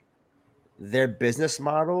like their business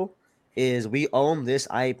model is we own this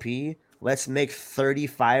IP. Let's make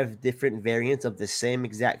 35 different variants of the same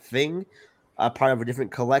exact thing, part of a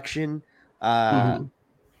different collection. But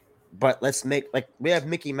let's make like we have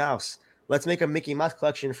Mickey Mouse. Let's make a Mickey Mouse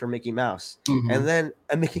collection for Mickey Mouse, and then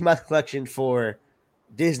a Mickey Mouse collection for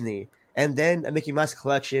Disney, and then a Mickey Mouse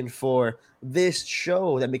collection for this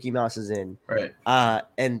show that Mickey Mouse is in. Right.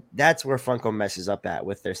 And that's where Funko messes up at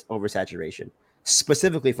with their oversaturation,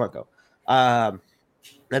 specifically Funko. The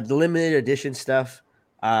limited edition stuff.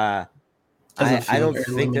 I don't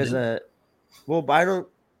think there's a. Well, but I don't.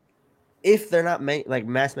 If they're not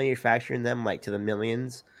mass manufacturing them like to the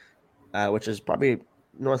millions, which is probably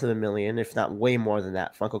north of a million, if not way more than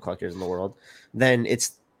that, Funko collectors in the world, then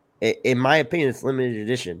in my opinion, it's limited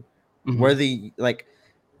edition. Where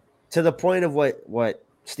to the point of what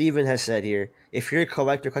Steven has said here, if you're a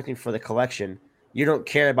collector collecting for the collection, you don't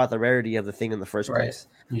care about the rarity of the thing in the first place.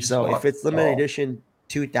 So if it's limited edition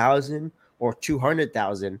 2,000 or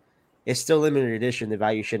 200,000, it's still limited edition. The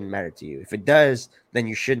value shouldn't matter to you. If it does, then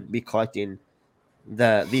you shouldn't be collecting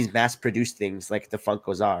these mass-produced things like the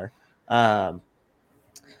Funkos are.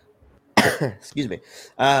 Excuse me.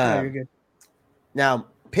 You're good. Now,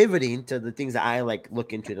 pivoting to the things that I like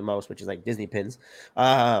look into the most, which is like Disney pins.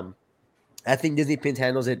 I think Disney pins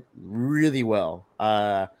handles it really well.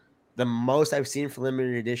 The most I've seen for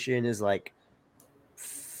limited edition is like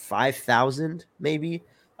 5,000 maybe.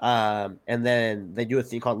 And then they do a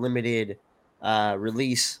thing called limited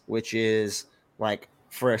release, which is like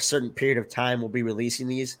for a certain period of time we'll be releasing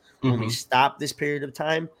these. When we stop this period of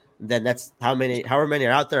time, then that's however many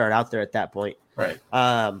are out there at that point. Right.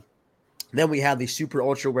 Then we have these super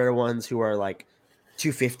ultra rare ones who are like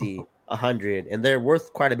 250, 100, and they're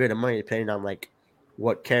worth quite a bit of money depending on like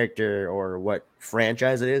what character or what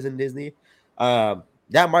franchise it is in Disney.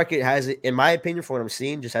 That market has, in my opinion, for what I'm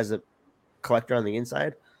seeing, just as a collector on the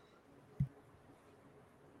inside.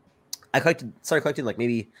 I started collecting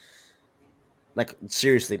maybe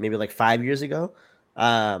 5 years ago.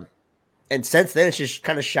 And since then, it's just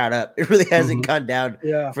kind of shot up. It really hasn't gone down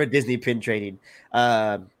for Disney pin trading.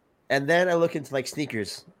 And then I look into like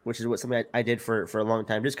sneakers, which is something I did for a long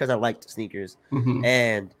time, just because I liked sneakers.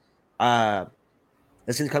 And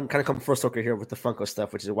this is kind of come full circle here with the Funko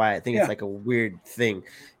stuff, which is why I think it's like a weird thing.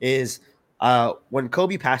 Is when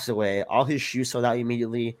Kobe passed away, all his shoes sold out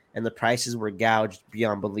immediately, and the prices were gouged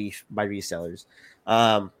beyond belief by resellers.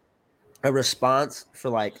 A response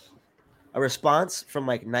from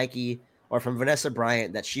Nike or from Vanessa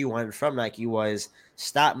Bryant that she wanted from Nike was,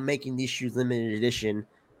 stop making these shoes limited edition.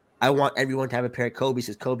 I want everyone to have a pair of Kobe's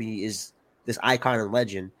because Kobe is this icon and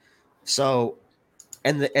legend. So,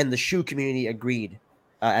 and the shoe community agreed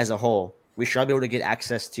as a whole. We should be able to get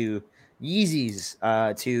access to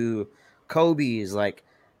Yeezys, to Kobe's. Like,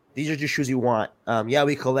 these are just shoes you want.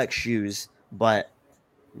 We collect shoes, but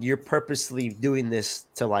you're purposely doing this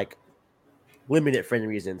to like limit it for any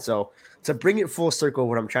reason. So to bring it full circle,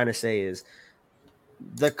 what I'm trying to say is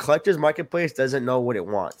the collector's marketplace doesn't know what it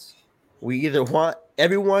wants. We either want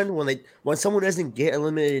everyone when someone doesn't get a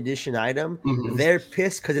limited edition item, they're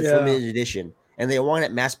pissed because it's limited edition and they want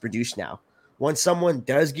it mass produced now. When someone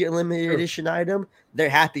does get a limited edition item,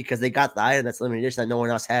 they're happy because they got the item that's limited edition that no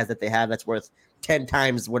one else has, that they have that's worth 10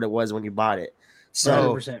 times what it was when you bought it.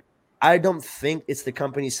 So 100%. I don't think it's the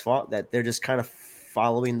company's fault that they're just kind of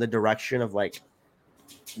following the direction of like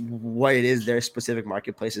what it is their specific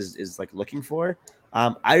marketplace is like looking for.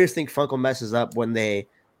 I just think Funko messes up when they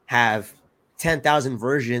have 10,000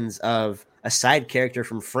 versions of a side character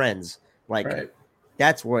from Friends.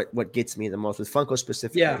 That's what gets me the most with Funko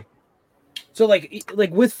specifically. Yeah. So like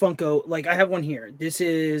with Funko, like I have one here. This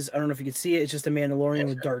is, I don't know if you can see it. It's just a Mandalorian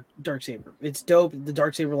with dark saber. It's dope. The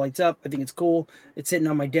dark saber lights up. I think it's cool. It's sitting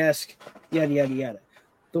on my desk. Yada yada yada.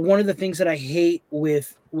 One of the things that I hate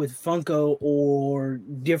with Funko or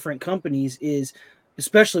different companies is,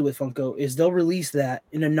 especially with Funko, is they'll release that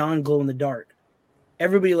in a non-glow in the dark.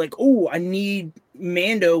 Everybody like, oh, I need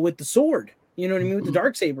Mando with the sword. You know what I mean? With the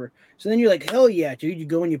dark saber. So then you're like, hell yeah, dude. You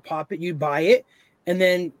go and you pop it, you buy it, and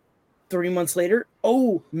then 3 months later,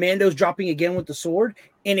 oh, Mando's dropping again with the sword,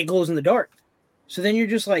 and it glows in the dark. So then you're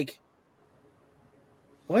just like,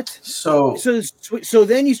 what? So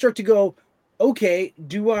then you start to go, okay,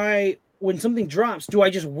 when something drops, do I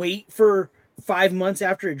just wait for 5 months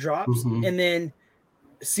after it drops and then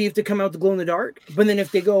see if they come out to glow in the dark? But then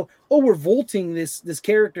if they go, oh, we're vaulting this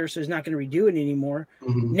character, so it's not going to redo it anymore.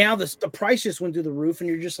 Now the price just went through the roof, and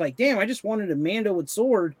you're just like, damn, I just wanted a Mando with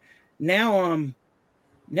sword. Now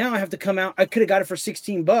I have to come out. I could have got it for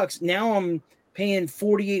 $16. Now I'm paying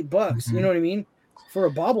 $48. You know what I mean? For a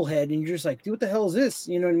bobblehead, and you're just like, dude, what the hell is this?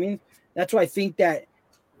 You know what I mean? That's why I think that's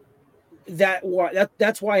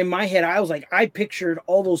why in my head I was like, I pictured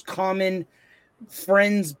all those common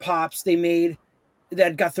Friends pops they made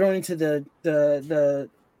that got thrown into the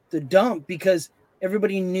dump because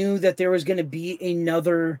everybody knew that there was going to be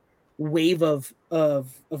another wave of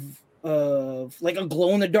like a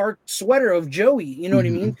glow in the dark sweater of Joey, you know what I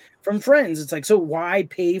mean, from Friends. It's like, so why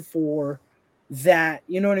pay for that?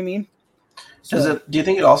 You know what I mean? Do you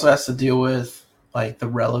think it also has to deal with like the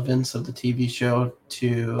relevance of the TV show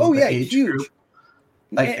to the age group?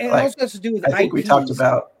 Like, and it also has to do with I think we talked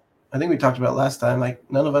about last time, like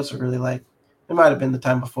none of us are really like, it might have been the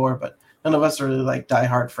time before, but none of us are really like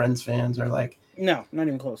diehard Friends fans or like, no, not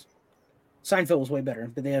even close. Seinfeld was way better,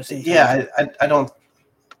 but they have the same. Yeah,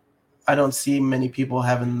 I don't see many people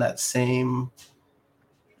having that same,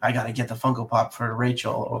 I got to get the Funko Pop for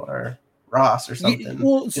Rachel or Ross or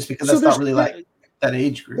something, just because that's not really like that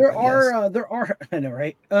age group. There are I know,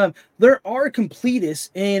 right? There are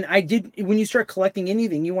completists, and when you start collecting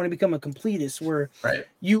anything, you want to become a completist. Where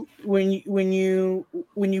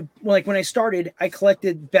when I started, I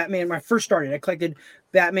collected Batman. When I first started, I collected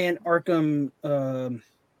Batman Arkham.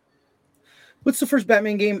 What's the first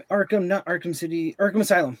Batman game? Not Arkham City, Arkham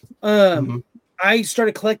Asylum. I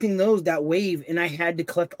started collecting that wave, and I had to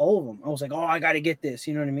collect all of them. I was like, oh, I got to get this.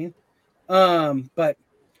 You know what I mean? But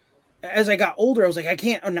as I got older, I was like, I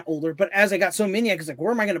can't. I'm not older, but as I got so many, I was like,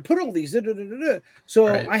 where am I going to put all these? So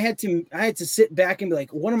I had to sit back and be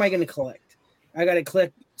like, what am I going to collect? I got to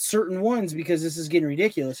collect certain ones because this is getting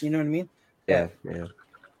ridiculous. You know what I mean? Yeah.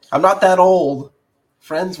 I'm not that old.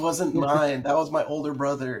 Friends wasn't mine. That was my older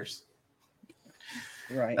brother's.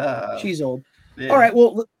 Right. She's old. Yeah. All right.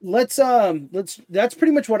 Well, let's. That's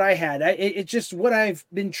pretty much what I had. It's just what I've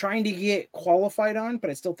been trying to get qualified on, but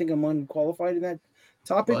I still think I'm unqualified in that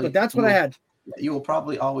topic. But that's what I had. You will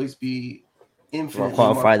probably always be infinitely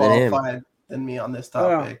more qualified than me on this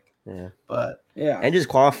topic. Yeah. But and just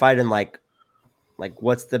qualified in like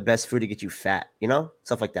what's the best food to get you fat? You know,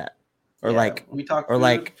 stuff like that. Or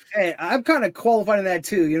hey, I'm kind of qualified in that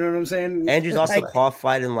too. You know what I'm saying? Andrew's also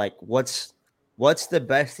qualified in like what's the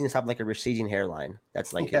best thing to stop like a receding hairline?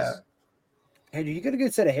 That's like his. Hey, you got a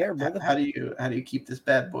good set of hair, brother. How do you keep this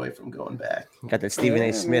bad boy from going back? Got that Stephen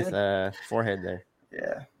A. Smith forehead there.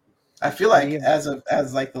 Yeah, I feel like as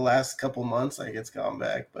like the last couple months, like it's gone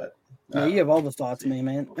back, but you have all the thoughts,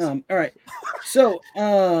 man. All right, so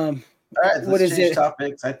all right, let's change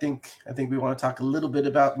topics. I think we want to talk a little bit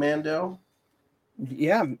about Mando.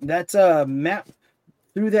 Yeah, that's Matt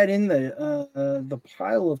threw that in the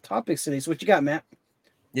pile of topics today. So what you got, Matt?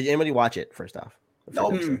 Did anybody watch it first off?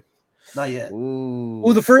 No, not yet. Ooh.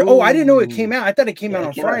 Oh, the first. Oh, I didn't know it came out. I thought it came out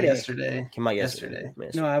on Friday. Came out yesterday.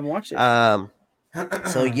 No, I haven't watched it.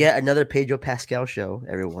 So another Pedro Pascal show,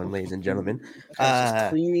 everyone, ladies and gentlemen. Just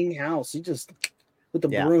cleaning house. He just with the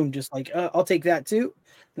broom, just like I'll take that too.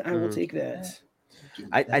 I will take that.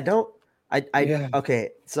 Okay,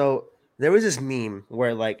 so there was this meme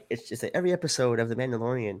where like it's just like every episode of The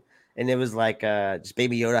Mandalorian, and it was like just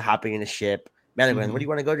Baby Yoda hopping in a ship. Mandalorian, where do you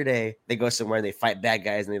want to go today? They go somewhere, they fight bad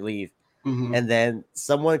guys, and they leave. And then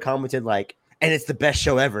someone commented like, and it's the best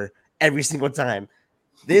show ever every single time.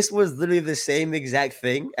 This was literally the same exact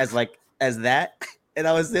thing as that. And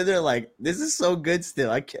I was sitting there like, this is so good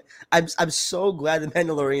still. I'm so glad The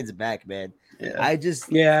Mandalorian's back, man. Yeah. I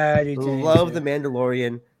just I love The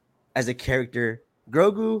Mandalorian as a character.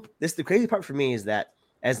 Grogu, the crazy part for me is that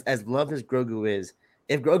as loved as Grogu is,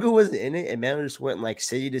 if Grogu wasn't in it and Mando just went like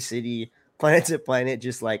city to city, planet to planet,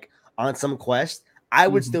 just like on some quest, I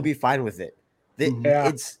would still be fine with it.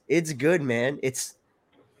 It's good, man. It's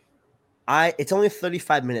only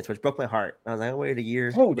 35 minutes, which broke my heart. I was like, I waited a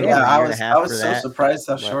year. Oh, yeah, I was so surprised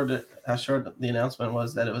how short the announcement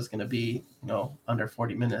was that it was going to be, under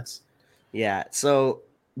 40 minutes. Yeah. So,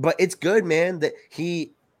 but it's good, man. That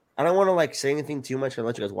I don't want to like say anything too much. I'll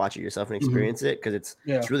let you guys watch it yourself and experience it because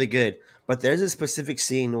it's really good. But there's a specific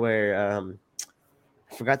scene where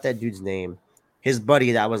I forgot that dude's name. His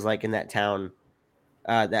buddy that was like in that town,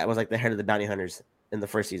 that was like the head of the bounty hunters in the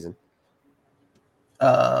first season.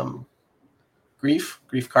 Grief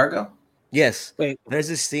Cargo? Yes. Wait. There's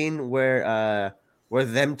this scene where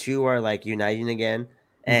them two are like uniting again,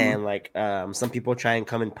 and like some people try and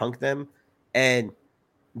come and punk them, and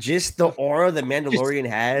just the aura the Mandalorian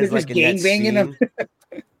has, like in that scene,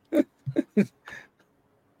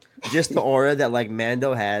 just the aura that like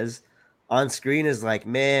Mando has on screen is like,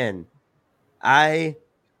 man, I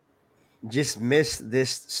just miss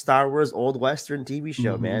this Star Wars old Western TV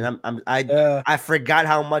show, man. I forgot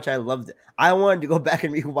how much I loved it. I wanted to go back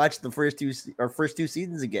and rewatch the first two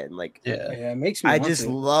seasons again. Like, it makes me. I just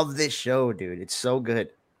love this show, dude. It's so good.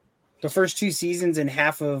 The first 2 seasons and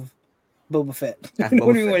half of Boba Fett.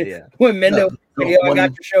 When Mendo, I got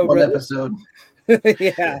your show, one brother. episode.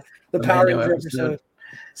 The Power Ranger episode.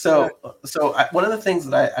 So one of the things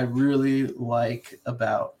that I really like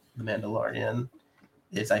about The Mandalorian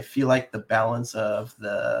is I feel like the balance of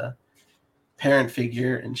the parent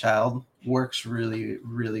figure and child works really,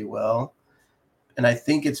 really well. And I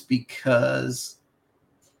think it's because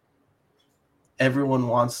everyone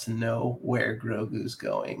wants to know where Grogu's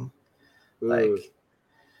going. Like,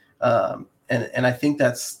 and I think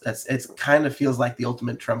that's it kind of feels like the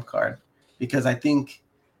ultimate trump card, because I think,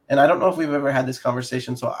 and I don't know if we've ever had this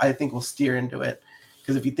conversation, so I think we'll steer into it.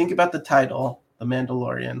 Because if you think about the title, The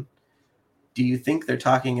Mandalorian, do you think they're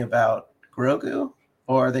talking about Grogu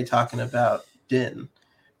or are they talking about Din?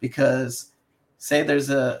 Because say there's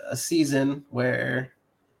a season where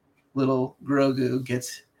little Grogu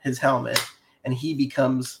gets his helmet and he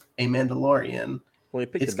becomes a Mandalorian. Well, he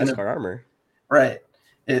picked the Beskar armor. Right.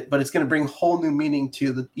 But it's going to bring whole new meaning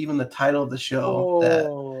to even the title of the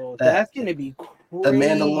show. That's going to be crazy. The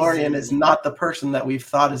Mandalorian is not the person that we've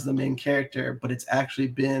thought is the main character, but it's actually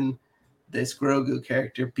been this Grogu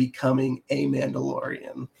character becoming a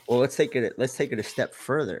Mandalorian. Well, let's take it a step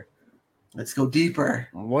further. Let's go deeper.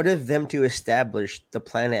 What if them to establish the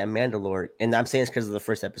planet of Mandalore? And I'm saying it's because of the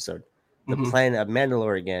first episode. The planet of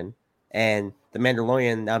Mandalore again, and the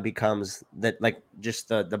Mandalorian now becomes that, like, just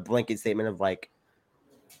the blanket statement of like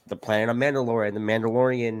the planet of Mandalore and the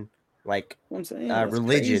Mandalorian, like,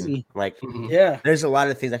 religion. Crazy. Like, there's a lot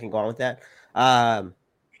of things that can go on with that.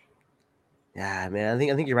 Yeah, man, I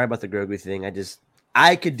think you're right about the Grogu thing.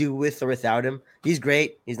 I could do with or without him. He's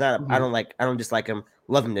great. He's not. I don't dislike him.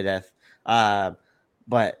 Love him to death.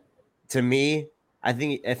 But to me, I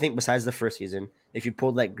think besides the first season, if you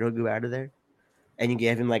pulled like Grogu out of there, and you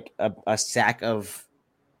gave him like a sack of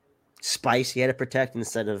spice he had to protect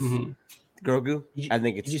instead of Grogu, I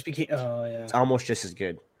think it's almost just as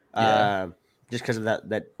good. Just because of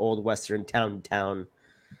that old Western town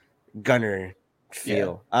gunner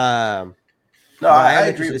feel. No, I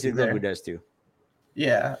agree with you there. Grogu does too.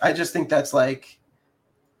 Yeah, I just think that's like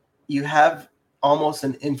you have almost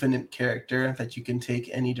an infinite character that you can take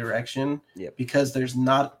any direction because there's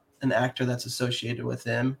not an actor that's associated with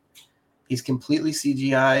him. He's completely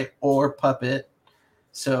CGI or puppet,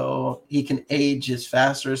 so he can age as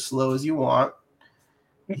fast or as slow as you want.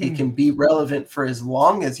 He can be relevant for as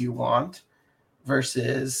long as you want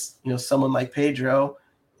versus, someone like Pedro.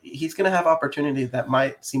 He's going to have opportunities that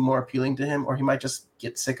might seem more appealing to him, or he might just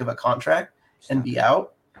get sick of a contract and be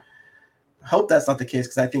out. I hope that's not the case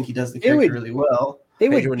because I think he does the character really well. They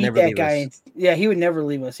would beat that guy. Yeah, he would never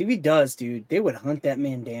leave us. If he does, dude, they would hunt that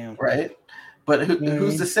man down. Right. But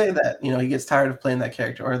who's to say that, he gets tired of playing that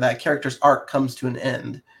character or that character's arc comes to an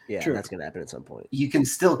end? Yeah, that's going to happen at some point. You can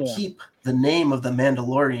still keep the name of the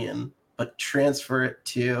Mandalorian, but transfer it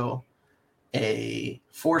to a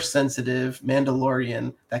Force-sensitive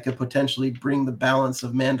Mandalorian that could potentially bring the balance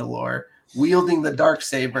of Mandalore, wielding the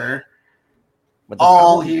Darksaber,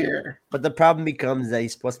 here. But the problem becomes that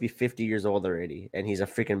he's supposed to be 50 years old already, and he's a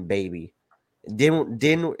freaking baby.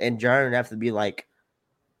 Din and Jar have to be like,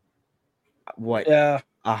 what?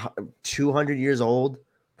 200 years old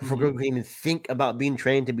before Grogu can even think about being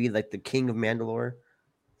trained to be like the king of Mandalore.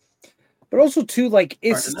 But also too, like,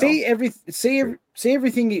 say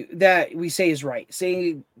everything that we say is right.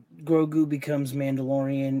 Say Grogu becomes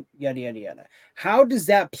Mandalorian, yada yada yada. How does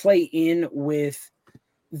that play in with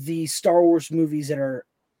the Star Wars movies that are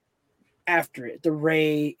after it? The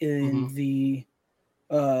Rey and the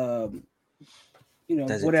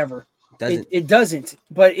whatever. It doesn't.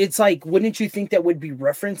 But it's like, wouldn't you think that would be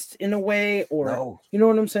referenced in a way? Or no. You know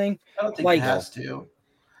what I'm saying? I don't think it has to.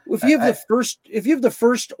 If you have the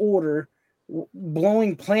first order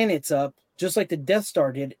blowing planets up just like the Death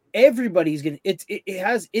Star did, everybody's gonna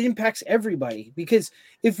it impacts everybody. Because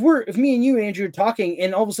if me and you, Andrew, are talking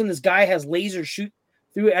and all of a sudden this guy has lasers shoot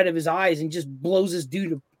through it out of his eyes and just blows this dude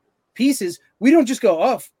to pieces, we don't just go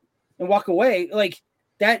off and walk away. Like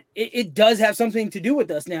that, it does have something to do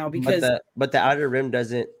with us now, because but the Outer Rim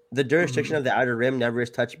doesn't. The jurisdiction of the Outer Rim never is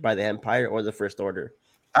touched by the Empire or the First Order.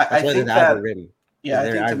 I think the Outer Rim. Yeah,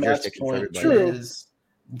 I think the match point is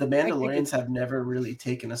the Mandalorians have never really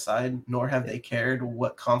taken a side, nor have they cared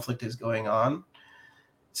what conflict is going on.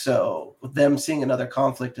 So them seeing another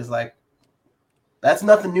conflict is like, that's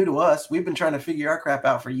nothing new to us. We've been trying to figure our crap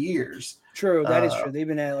out for years. True, that is true. They've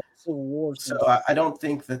been at like civil wars. So I don't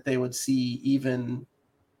think that they would see even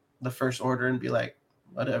the First Order and be like,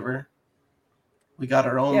 whatever. We got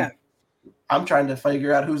our own. Yeah. I'm trying to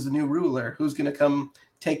figure out who's the new ruler, who's going to come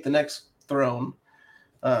take the next throne.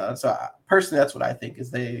 Personally, that's what I think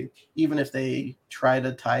is even if they try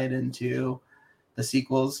to tie it into the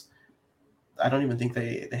sequels, I don't even think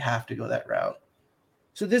they have to go that route.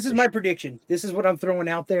 So this is my prediction. This is what I'm throwing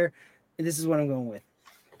out there, and this is what I'm going with.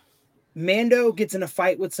 Mando gets in a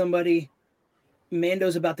fight with somebody.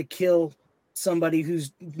 Mando's about to kill somebody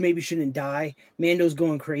who's maybe shouldn't die. Mando's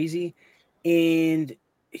going crazy, and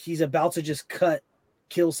he's about to just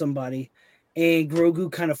kill somebody. And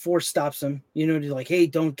Grogu kind of force stops him, to like, hey,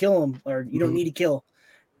 don't kill him, or you don't need to kill.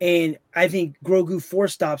 And I think Grogu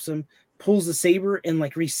force stops him, pulls the saber, and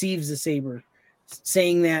like receives the saber,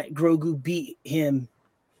 saying that Grogu beat him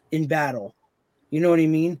in battle. You know what I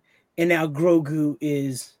mean? And now Grogu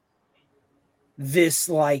is this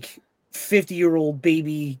like 50-year-old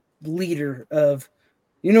baby leader of,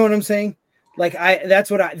 you know what I'm saying? Like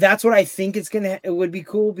that's what I think it would be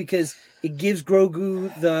cool, because it gives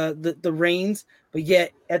Grogu the reins, but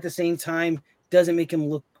yet at the same time doesn't make him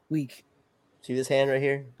look weak. See this hand right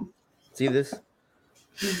here? See this?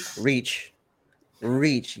 Reach.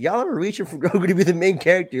 Y'all are reaching for Grogu to be the main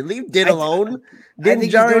character. Leave Din alone. Din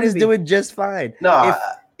Djarin is doing just fine. No,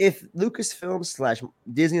 if Lucasfilm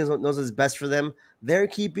 / Disney knows what's best for them, they're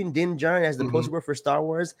keeping Din Djarin as the poster boy for Star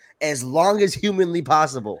Wars as long as humanly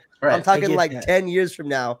possible. Right. I'm talking like that. 10 years from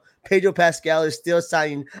now, Pedro Pascal is still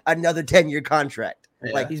signing another 10-year contract.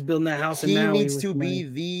 Yeah. Like he's building that house. He needs to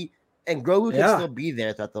be and Grogu can still be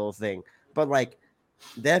there throughout the whole thing. But like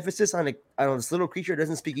the emphasis on this little creature that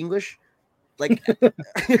doesn't speak English, like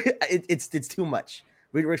it's too much.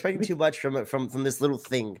 We're expecting too much from this little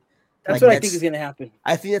thing. That's what I think is going to happen.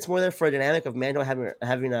 I think that's more there for a dynamic of Mando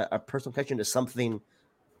having a personal connection to something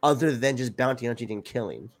other than just bounty hunting and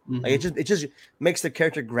killing. Like it just makes the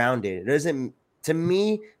character grounded. It doesn't, to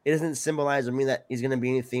me, it doesn't symbolize or mean that he's going to be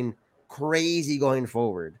anything crazy going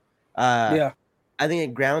forward. I think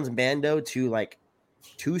it grounds Mando to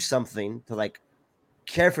something, to like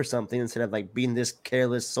care for something instead of like being this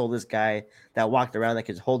careless, soulless guy that walked around that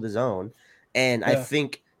could hold his own. And I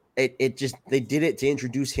think it just, they did it to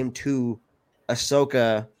introduce him to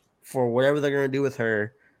Ahsoka for whatever they're going to do with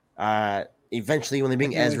her. Eventually when they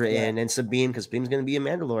bring Ezra in and Sabine, because Sabine's going to be a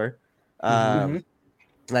Mandalore.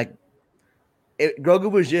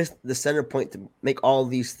 Grogu was just the center point to make all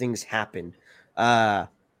these things happen.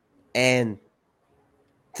 And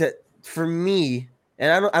for me,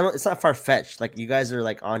 and I don't, it's not far-fetched. Like you guys are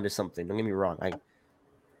like onto something. Don't get me wrong.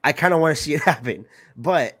 I kind of want to see it happen,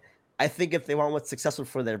 but I think if they want what's successful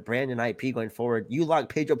for their brand and IP going forward, you lock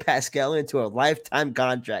Pedro Pascal into a lifetime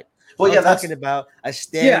contract. Well, that's talking about a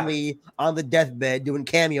Stan Lee on the deathbed doing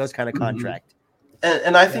cameos kind of contract.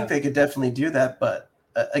 And I think they could definitely do that. But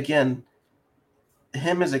again,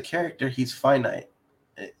 him as a character, he's finite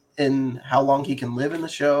in how long he can live in the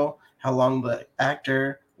show, how long the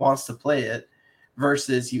actor wants to play it,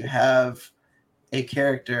 versus you have a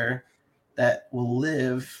character that will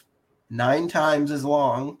live 9 times as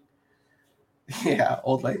long. Yeah,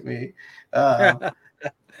 old like me. But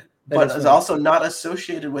is also not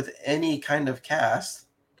associated with any kind of cast.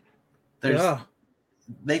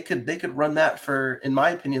 They could run that for, in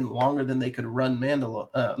my opinion, longer than they could run the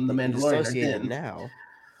Mandalorian now.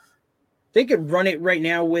 They could run it right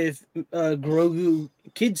now with Grogu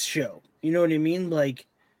kids show. You know what I mean? Like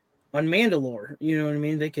on Mandalore. You know what I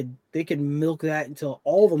mean? They could milk that until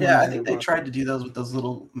all the I think they tried to do those with those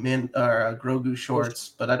little Grogu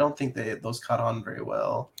shorts, but I don't think those caught on very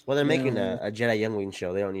well. Well, they're making a Jedi Youngling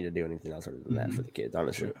show. They don't need to do anything else other than that for the kids,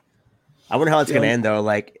 honestly. I wonder how it's gonna end though.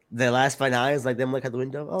 Like the last finale is like them look out the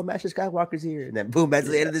window. Oh, Master Skywalker's here, and then boom, that's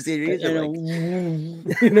the end of the series.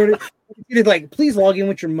 You know, like please log in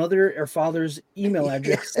with your mother or father's email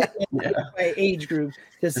address by age group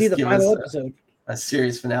to see the final episode. A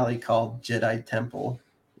series finale called Jedi Temple.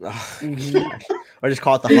 Or just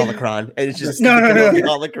call it the Holocron. And it's just no. The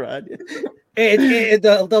Holocron.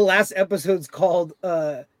 The last episode's called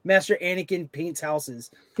Master Anakin Paints Houses.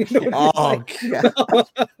 You know God.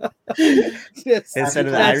 Instead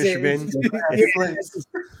of the Irishman.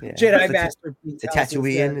 Jedi Master Paints the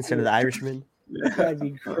Tatooine instead of the Irishman. That'd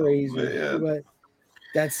be crazy. But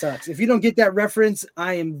that sucks. If you don't get that reference,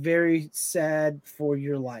 I am very sad for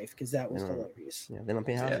your life because that was hilarious. Yeah, they don't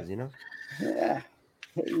paint houses, you know? Yeah.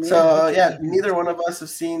 So yeah, neither one of us have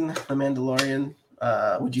seen The Mandalorian.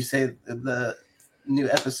 Would you say the new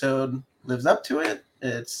episode lives up to it?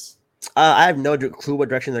 It's I have no clue what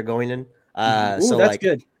direction they're going in. Ooh, So that's like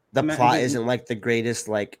good. the plot isn't like the greatest,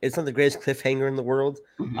 like it's not the greatest cliffhanger in the world.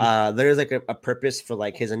 There is like a purpose for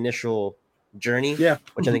like his initial journey,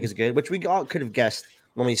 which I think is good, which we all could have guessed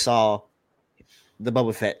when we saw the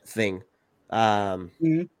Boba Fett thing.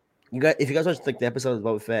 You got if you guys watch like the episode of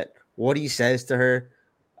Boba Fett, what he says to her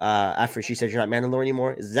after she says you're not Mandalorian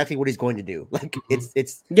anymore is exactly what he's going to do. Like it's a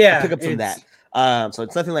pick up from that. So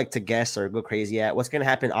it's nothing like to guess or go crazy at. What's going to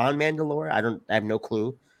happen on Mandalore? I have no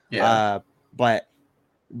clue. But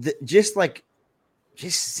just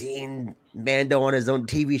seeing Mando on his own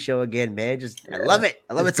TV show again, man. I love it.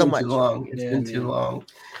 I love it so much. It's been too long.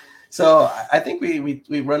 So I think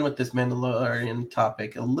we run with this Mandalorian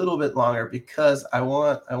topic a little bit longer because I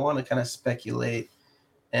want to kind of speculate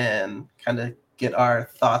and kind of get our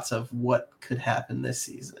thoughts of what could happen this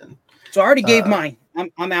season. So I already gave mine.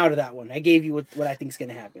 I'm out of that one. I gave you what I think is going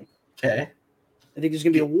to happen. Okay. I think there's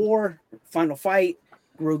going to be a war, final fight.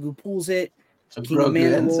 Grogu pulls it. So King of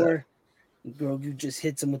Mandalore. Grogu just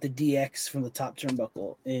hits him with the DX from the top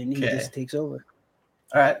turnbuckle, and he just takes over.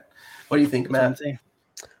 All right. What do you think, Matt?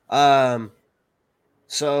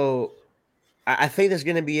 So I think there's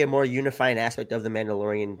going to be a more unifying aspect of the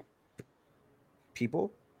Mandalorian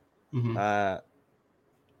people. I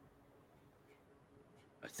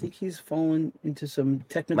think he's fallen into some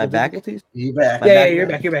technical difficulties. You back? Yeah, you're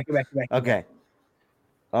back. Okay.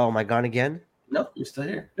 Oh, am I gone again? No, you're still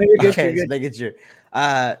here. No, you're good. Okay, you're good.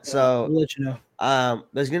 so so we'll let you know.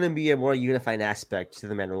 There's going to be a more unifying aspect to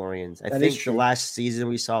the Mandalorians. I think the last season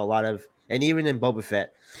we saw a lot of, and even in Boba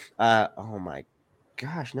Fett. Oh my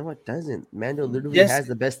gosh, no, it doesn't. Mando literally has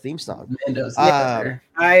the best theme song. Mando's I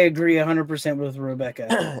agree 100% with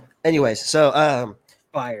Rebecca. Anyways, so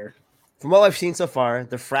fire. From what I've seen so far,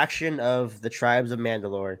 the fraction of the tribes of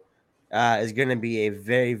Mandalore is going to be a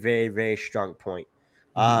very, very, very strong point.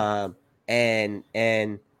 And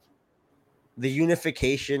the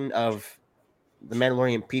unification of the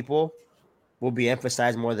Mandalorian people will be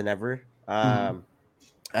emphasized more than ever. I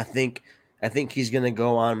think he's going to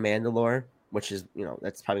go on Mandalore, which is,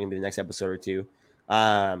 that's probably going to be the next episode or two,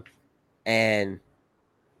 and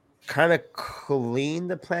kind of clean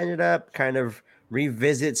the planet up, kind of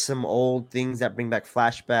revisit some old things that bring back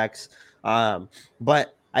flashbacks.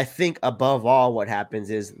 But I think above all, what happens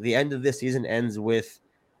is the end of this season ends with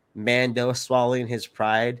Mando swallowing his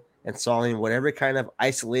pride and swallowing whatever kind of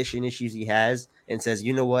isolation issues he has and says,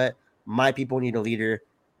 you know what? My people need a leader.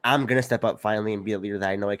 I'm going to step up finally and be a leader that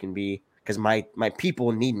I know I can be because my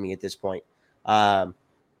people need me at this point.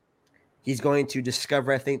 He's going to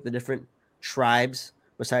discover, I think, the different tribes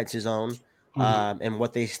besides his own and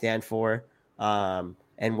what they stand for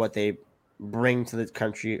and what they bring to the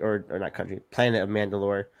country or not country, planet of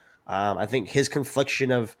Mandalore. I think his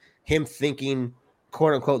confliction of him thinking,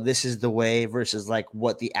 quote unquote, this is the way versus like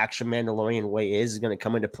what the actual Mandalorian way is going to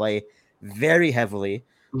come into play very heavily.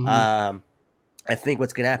 I think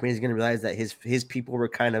what's going to happen is he's going to realize that his people were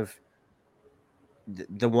kind of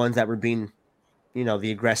the ones that were being,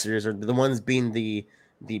 the aggressors or the ones being the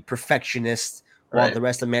perfectionists, while the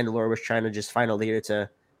rest of Mandalore was trying to just find a leader to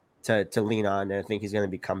lean on. And I think he's going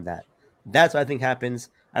to become that. That's what I think happens.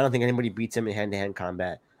 I don't think anybody beats him in hand-to-hand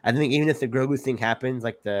combat. I think even if the Grogu thing happens,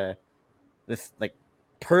 like like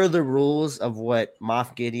per the rules of what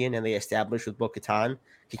Moff Gideon and they established with Bo-Katan,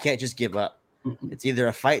 he can't just give up. It's either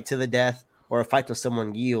a fight to the death or a fight till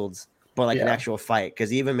someone yields, but like an actual fight.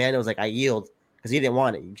 Because even Mando was like, I yield, because he didn't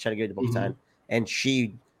want it. He tried to give it to Bo-Katan, and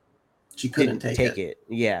she couldn't take it.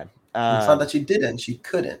 Yeah. It's not that she didn't. She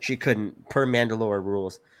couldn't. She couldn't, per Mandalore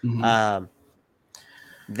rules.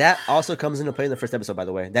 That also comes into play in the first episode, by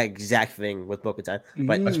the way. That exact thing with Bo-Katan.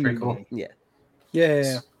 But that's pretty cool.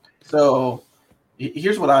 Yeah. So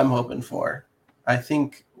here's what I'm hoping for. I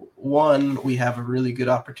think, one, we have a really good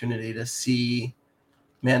opportunity to see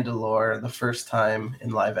Mandalore the first time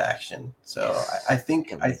in live action. So I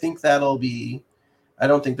think that'll be. I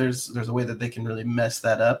don't think there's a way that they can really mess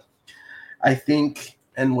that up. I think,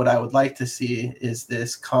 and what I would like to see is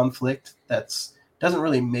this conflict doesn't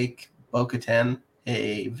really make Bo-Katan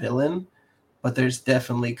a villain, but there's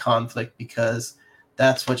definitely conflict because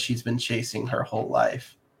that's what she's been chasing her whole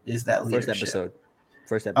life, is that leadership.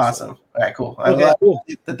 First episode. Awesome. All right, cool. I love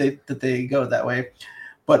that they go that way,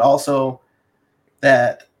 but also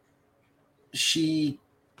that she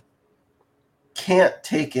can't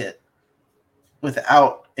take it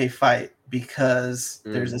without a fight, because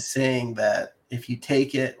there's a saying that if you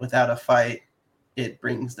take it without a fight, it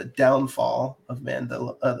brings the downfall of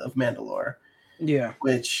Mandalore. Yeah.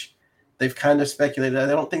 Which they've kind of speculated. I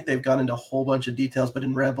don't think they've gone into a whole bunch of details, but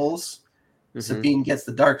in Rebels, Sabine gets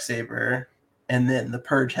the Darksaber, and then the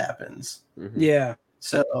Purge happens. Yeah.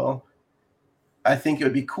 So I think it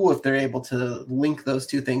would be cool if they're able to link those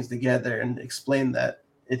two things together and explain that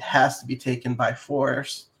it has to be taken by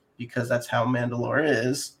force because that's how Mandalore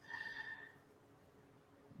is.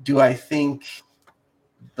 Do I think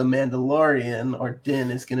the Mandalorian or Din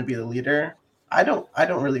is going to be the leader? I don't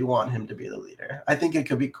really want him to be the leader. I think it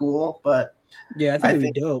could be cool, but yeah, I think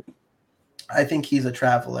it'd be dope. I think he's a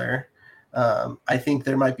traveler. I think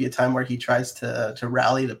there might be a time where he tries to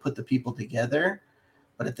rally to put the people together,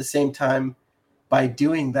 but at the same time, by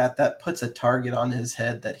doing that, that puts a target on his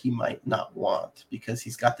head that he might not want because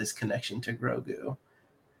he's got this connection to Grogu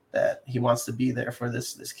that he wants to be there for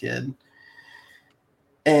this kid.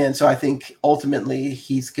 And so I think ultimately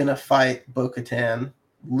he's going to fight Bo-Katan,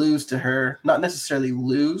 lose to her, not necessarily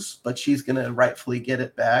lose, but she's going to rightfully get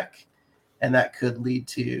it back. And that could lead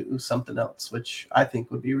to something else, which I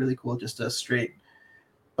think would be really cool. Just a straight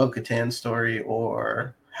Bo-Katan story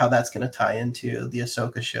or how that's going to tie into the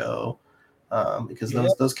Ahsoka show. Because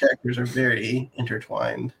those characters are very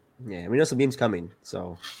intertwined. Yeah, we know Sabine's coming,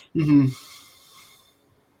 so.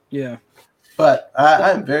 Yeah. But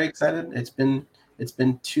I'm very excited. It's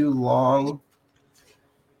been too long.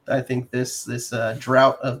 I think this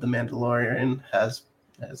drought of the Mandalorian has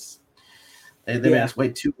they made us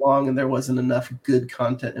wait too long, and there wasn't enough good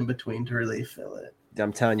content in between to really fill it.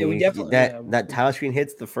 I'm telling you, that title screen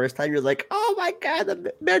hits the first time, you're like, oh my god,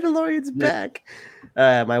 the Mandalorian's back.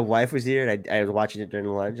 My wife was here, and I was watching it during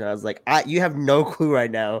lunch, and I was like, you have no clue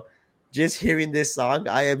right now. Just hearing this song,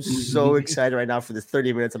 I am so excited right now for the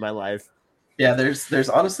 30 minutes of my life. Yeah, there's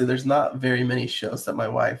honestly, there's not very many shows that my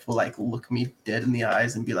wife will like look me dead in the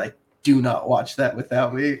eyes and be like, do not watch that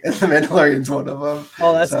without me. And the Mandalorian's one of them.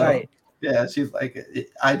 Oh, that's right. Yeah, she's like,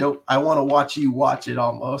 I want to watch you watch it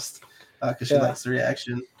almost because she likes the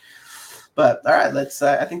reaction. But all right, let's.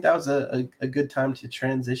 I think that was a good time to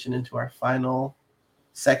transition into our final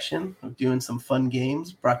section of doing some fun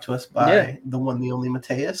games brought to us by the one, the only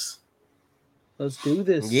Mateus. Let's do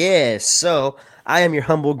this. Yeah, so I am your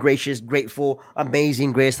humble, gracious, grateful,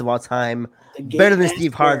 amazing, greatest of all time, better than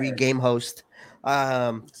Steve Harvey game host.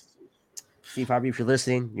 Steve Harvey, if you're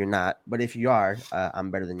listening, you're not. But if you are,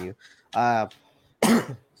 I'm better than you.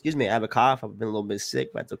 Excuse me, I have a cough. I've been a little bit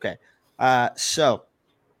sick, but it's okay. So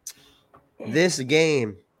this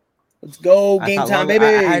game. Let's go, game time, baby.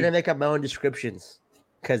 I had to make up my own descriptions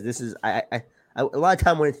because this is I a lot of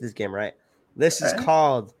time went into this game, right? This is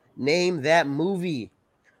called Name That Movie.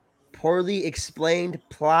 Poorly Explained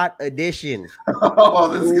Plot Edition. Oh,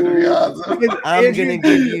 this is gonna be awesome. I'm gonna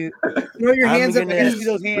give you throw your hands up and see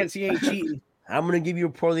those hands. He ain't cheating. I'm gonna give you a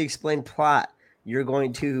poorly explained plot. You're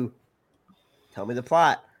going to tell me the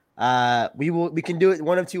plot. We can do it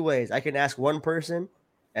one of two ways. I can ask one person,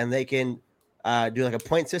 and they can do like a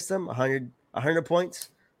point system, 100 points,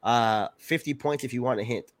 50 points if you want a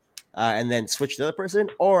hint, and then switch to the other person.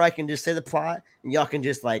 Or I can just say the plot, and y'all can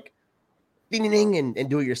just like ding ding and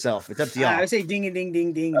do it yourself. It's up to y'all. I say ding and ding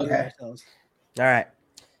ding ding. Okay. All right.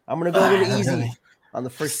 I'm gonna go a little easy on the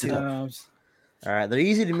first two. All right, they're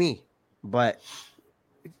easy to me, but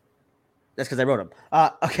that's because I wrote them.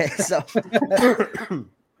 Okay, so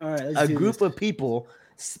all right, a group of people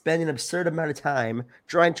spend an absurd amount of time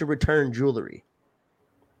trying to return jewelry.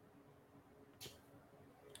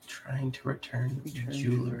 Trying to return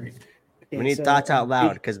jewelry. Okay, we need thoughts out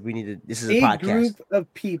loud because we need to. This is a podcast. Group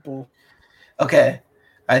of people. Okay,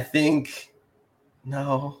 I think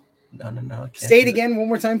no. Say it again one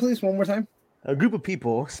more time, please. One more time. A group of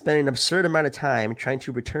people spend an absurd amount of time trying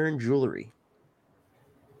to return jewelry.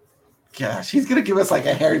 Gosh, he's gonna give us like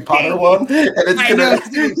a Harry Potter one, and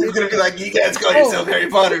it's gonna be like, you guys call yourself Harry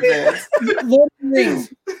Potter fans. Lord of the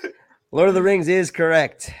Rings. Lord of the Rings is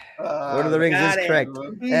correct. Lord of the Rings is correct.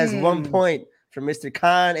 That's 1 point for Mr.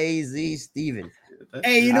 Con AZ Steven.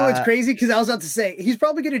 Hey, you know what's crazy? Because I was about to say he's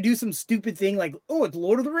probably gonna do some stupid thing like, "Oh, it's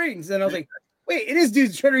Lord of the Rings," and I was like, "Wait, it is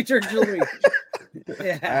dude's trying to return jewelry."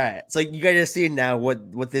 Yeah. All right. So you guys are seeing now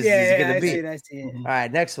what this is gonna be. I see it. All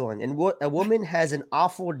right. Next one. And what a woman has an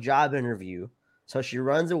awful job interview, so she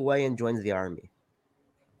runs away and joins the army.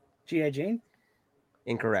 G.I. Jane.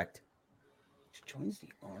 Incorrect. She joins the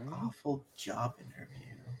army. Awful job interview.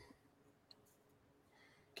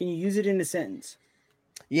 Can you use it in a sentence?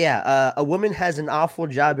 Yeah, a woman has an awful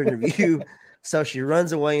job interview, so she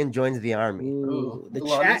runs away and joins the army. Ooh, the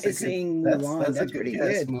Mulan chat is saying Mulan. That's pretty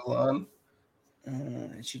good. Mulan.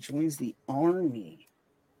 She joins the army.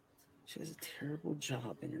 She has a terrible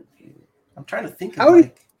job interview. I'm trying to think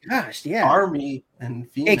of Gosh, yeah. army and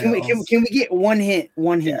Hey, females. can we get one hint?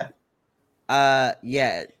 One hint.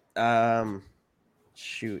 Yeah.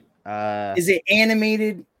 Shoot. Is it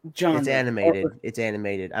animated genre? It's animated. It's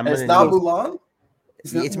animated. It's not Mulan?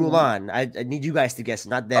 It's Mulan. I need you guys to guess,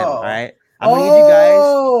 not them. Oh. All right. I'm gonna need you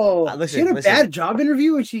guys. Listen, she had a bad job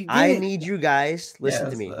interview and she did. I need you guys, listen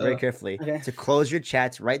to me very carefully, to close your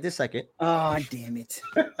chats right this second. Oh, damn it.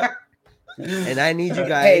 And I need you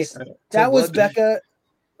guys. Hey, that was Becca,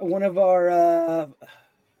 one of our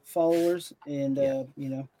followers. And, you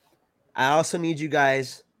know. I also need you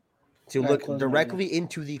guys to look directly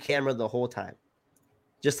into the camera the whole time.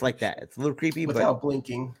 Just like that. It's a little creepy, without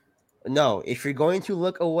blinking. No, if you're going to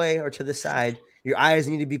look away or to the side, your eyes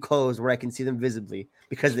need to be closed where I can see them visibly,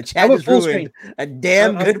 because the chat has ruined a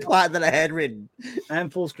damn good plot that I had written. I'm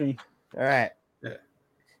full screen. All right. Yeah.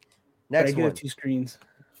 Next I do one. have 2 screens.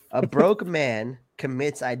 A broke man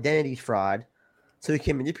commits identity fraud so he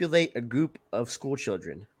can manipulate a group of school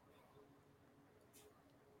children.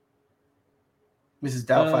 Mrs.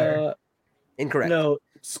 Doubtfire. Incorrect. No,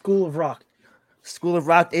 School of Rock. School of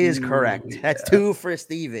Rock is correct. That's 2 for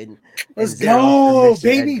Steven. Let's go,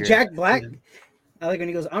 baby. Edgar. Jack Black. I like when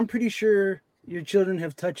he goes, I'm pretty sure your children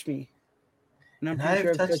have touched me. And I'm pretty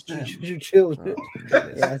sure I've touched your children. Oh,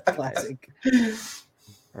 yeah, it's classic.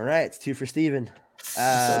 All right, it's 2 for Steven.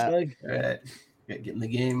 All right. Get in the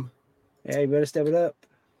game. Yeah, you better step it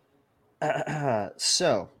up.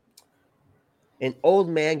 So, an old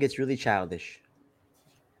man gets really childish.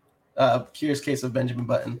 Curious Case of Benjamin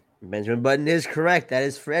Button. Benjamin Button is correct. That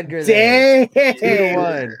is for Edgar. Dang!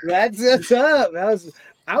 2-1. That's up. I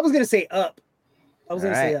was gonna say up.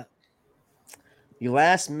 Say up. The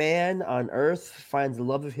last man on Earth finds the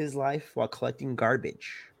love of his life while collecting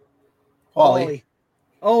garbage. Wally.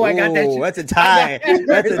 Oh, I got that. That's a tie.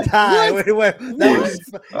 That's a tie. Wait.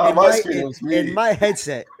 That was in my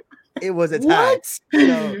headset. It was a tie.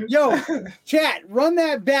 What? Yo, chat, run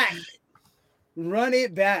that back. Run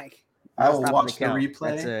it back. I will watch the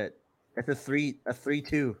replay. That's a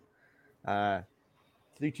 3-2.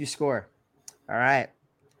 3-2 score. All right.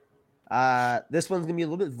 This one's gonna be a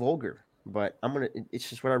little bit vulgar, but it's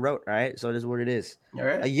just what I wrote. All right. So it is what it is. All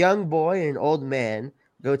right. A young boy and an old man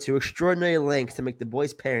go to extraordinary lengths to make the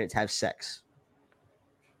boy's parents have sex.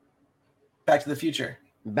 Back to the Future.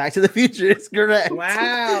 Back to the Future is correct.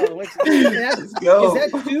 Wow. Let's go.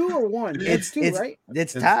 Is that 2 or 1? It's 2, right?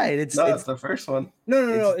 It's tied. It's the first one.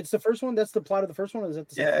 No. It's the first one. That's the plot of the first one. Or is that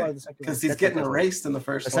the plot of the second one? Because he's getting erased in the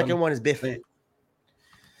first one. The second one is Biff.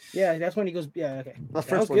 Yeah, that's when he goes. Yeah, okay. The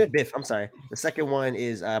first one is Biff. I'm sorry. The second one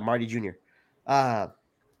is Marty Jr. All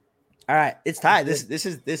right, it's tied. This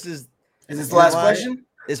is. Is this the last question?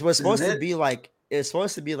 This was supposed to be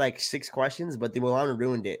like 6 questions, but the Mulan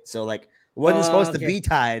ruined it. So like, wasn't supposed to be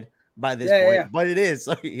tied by this point, but it is.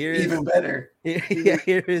 So here is even better.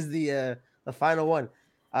 Here is the final one.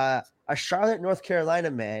 A Charlotte, North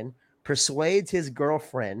Carolina man persuades his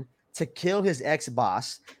girlfriend to kill his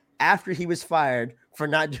ex-boss after he was fired for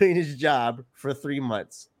not doing his job for 3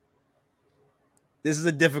 months. This is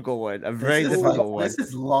a difficult one. A very difficult one. This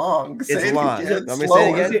is long. It's long. Let me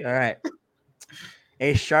say it again. All right.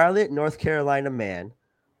 A Charlotte, North Carolina man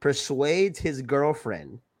persuades his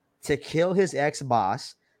girlfriend to kill his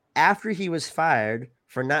ex-boss after he was fired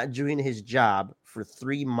for not doing his job for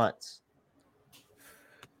 3 months.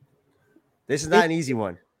 This is not an easy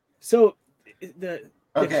one. So the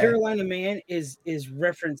Carolina man is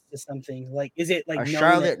referenced to something. Like, is it like a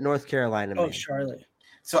Charlotte, North Carolina man? Oh, Charlotte.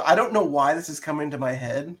 So I don't know why this is coming to my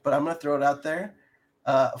head, but I'm going to throw it out there.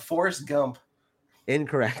 Forrest Gump.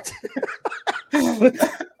 Incorrect.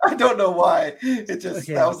 I don't know why. It just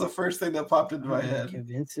that was the first thing that popped into my head.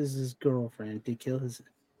 Convinces his girlfriend to kill his.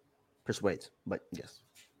 Persuades, but yes.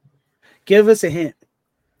 Give us a hint.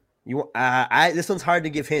 This one's hard to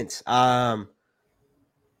give hints. Is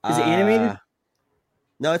it animated?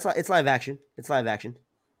 No, it's live action. It's live action.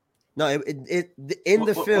 No, in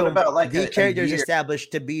the film, what about like the character is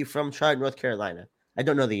established to be from Charlotte, North Carolina. I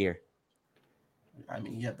don't know the year. I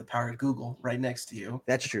mean, you have the power of Google right next to you.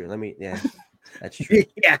 That's true. That's true.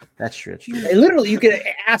 Yeah, that's true. Literally, you can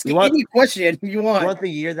ask any question you want. You want the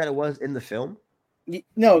year that it was in the film?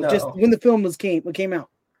 No, just when the film came out.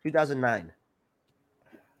 2009.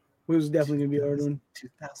 It was definitely gonna be a hard one.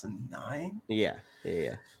 2009. Yeah.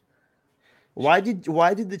 Why did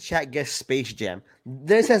the chat guess Space Jam?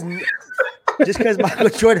 This has just because Michael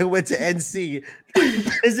Jordan went to NC.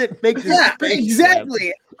 Does it make this? Yeah,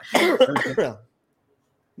 exactly.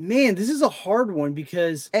 Man, this is a hard one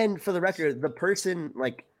because. And for the record, the person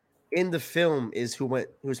like in the film is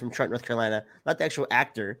who's from Charlotte, North Carolina, not the actual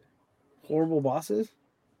actor. Horrible Bosses.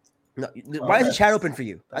 No, why is the chat open for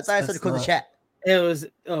you? I thought I said to close the chat. It was.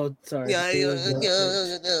 Oh, sorry.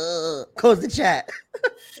 Close the chat.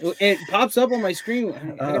 It pops up on my screen.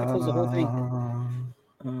 I gotta close the whole thing.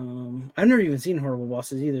 I've never even seen Horrible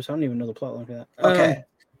Bosses either, so I don't even know the plot line for that. Okay,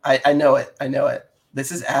 I know it. I know it.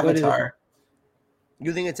 This is Avatar.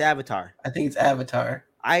 You think it's Avatar? I think it's Avatar.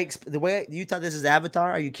 The way you thought this is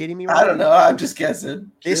Avatar? Are you kidding me? I don't know. I'm just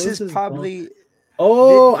guessing. This is probably.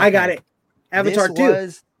 Oh, I got it. Avatar 2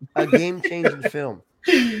 was a game-changing film.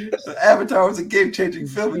 Avatar was a game-changing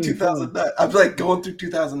film in 2009. I'm like going through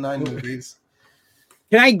 2009 movies.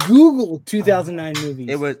 Can I Google 2009 movies?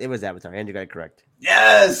 It was Avatar. Andrew got it correct.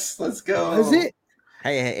 Yes, let's go. Was it?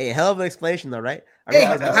 Hey, hell of an explanation though, right? Hey,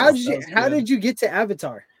 how did you get to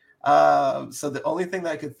Avatar? So the only thing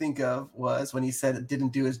that I could think of was when he said it didn't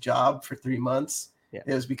do his job for 3 months. Yeah.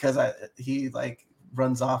 It was because he like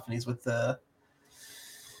runs off and he's with the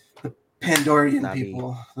Pandorian Na'vi.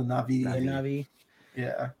 people, the Na'vi. Na'vi.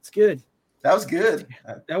 Yeah, It's good. that was good.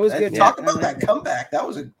 That was good. Talk about that comeback. That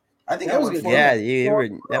was I think that was good. Yeah,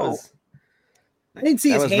 that was. I didn't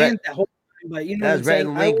see his hand that whole time, but you know that was Red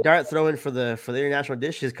and Link dart throwing for the international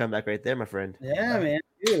dishes comeback right there, my friend. Yeah, man,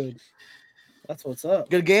 dude, that's what's up.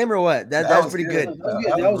 Good game or what? That was pretty good.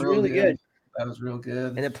 That was really good. That was real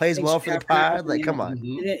good. And it plays well for the pod. Like, come on.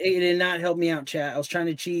 It did not help me out, chat. I was trying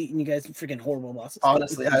to cheat, and you guys are freaking horrible bosses.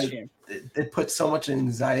 Honestly, it put so much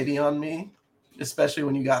anxiety on me, especially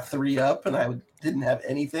when you got 3 up and I didn't have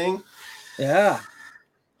anything. Yeah.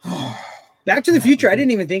 Back to the Future. I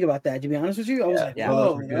didn't even think about that, to be honest with you. I was like,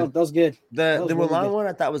 whoa, that was good. The Mulan one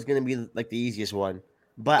I thought was going to be like the easiest one.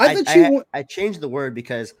 But I changed the word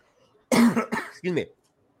because, excuse me,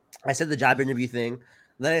 I said the job interview thing.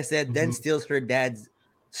 Then I said, then steals her dad's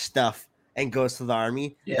stuff and goes to the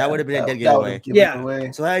army. Yeah, that would have been a dead giveaway.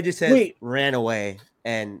 Yeah. So I just said ran away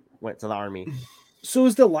and went to the army. So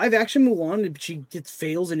is the live action Mulan? She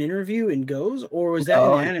fails an interview and goes, or was that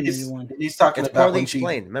an animated one? He's talking about poorly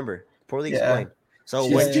explained. Remember, poorly explained. So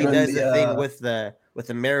when she does the thing with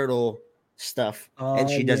the marital stuff and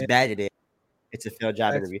she does bad at it, it's a failed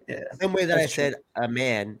job interview. Yeah. Same way that I said a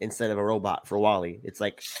man instead of a robot for Wally. It's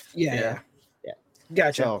like yeah.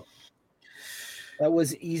 Gotcha. So, that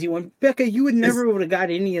was an easy one. Becca, you would never would have got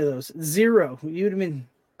any of those. 0. You would have been.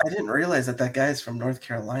 I didn't realize that guy's from North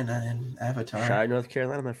Carolina in Avatar. Shout out North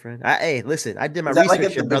Carolina, my friend. Hey, listen, I did my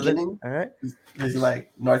research here, brother. All right. Is he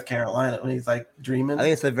like North Carolina when he's like dreaming? I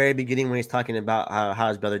think it's the very beginning when he's talking about how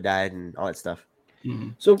his brother died and all that stuff.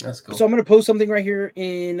 Mm-hmm. So that's cool. So I'm going to post something right here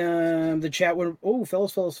in the chat.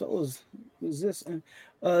 Fellas. What is this?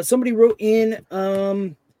 Somebody wrote in.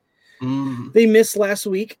 They missed last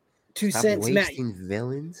week. 2 cents, Matt.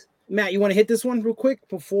 Villains. Matt, you want to hit this one real quick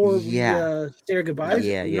before we say our goodbyes?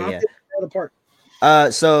 Yeah. Apart.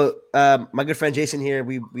 So my good friend Jason here,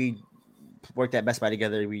 we worked at Best Buy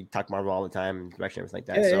together. We talk Marvel all the time, direction, everything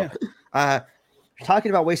like that. Talking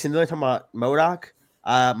about wasting villain, talking about MODOK.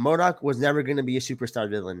 MODOK was never going to be a superstar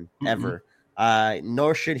villain ever,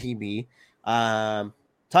 nor should he be.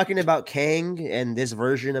 Talking about Kang and this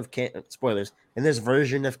version of Kang, spoilers, and this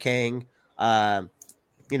version of Kang,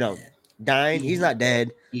 dying. He's not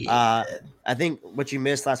dead. I think what you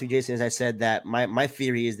missed last week, Jason, is I said that my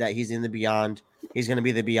theory is that he's in the Beyond. He's going to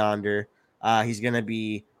be the Beyonder. He's going to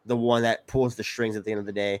be the one that pulls the strings at the end of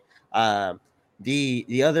the day.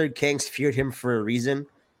 The other Kangs feared him for a reason,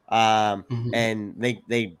 and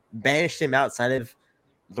they banished him outside of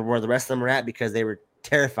where the rest of them were at because they were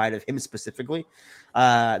terrified of him specifically.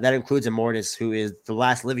 That includes Immortus, who is the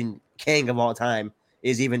last living Kang of all time,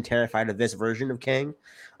 is even terrified of this version of Kang.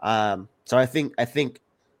 So I think there's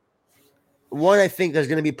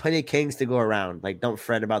going to be plenty of Kangs to go around. Like, don't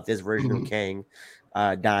fret about this version of Kang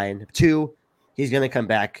dying. 2, he's going to come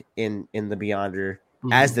back in the Beyonder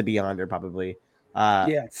as the Beyonder probably.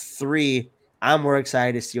 3, I'm more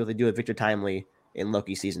excited to see what they do with Victor Timely in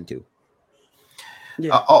Loki season 2.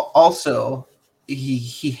 Yeah. Also,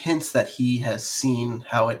 he hints that he has seen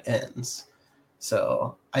how it ends.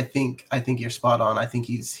 So I think you're spot on. I think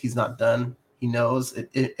he's not done. He knows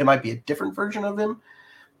it might be a different version of him,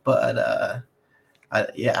 but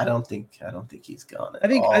I don't think he's gone. I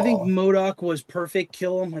think MODOK was perfect.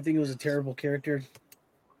 Kill him. I think it was a terrible character.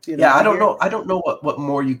 I don't know. I don't know what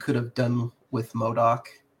more you could have done with MODOK,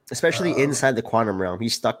 especially inside the quantum realm.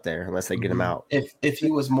 He's stuck there unless they get him out. If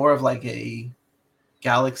he was more of like a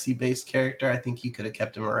galaxy-based character, I think you could have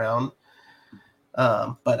kept him around.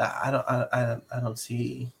 But I don't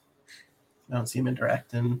see him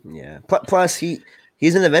interacting. Yeah. Plus,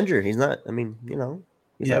 he's an Avenger. He's not. I mean, he's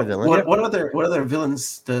not a villain. What other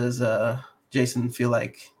villains does Jason feel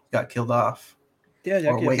like got killed off?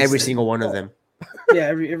 Yeah, every single one of them. Yeah,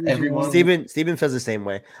 everyone. Steven feels the same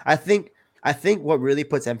way. I think what really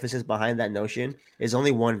puts emphasis behind that notion is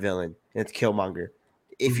only one villain, and it's Killmonger.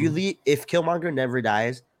 If if Killmonger never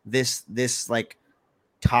dies, this like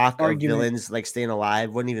talk of villains like staying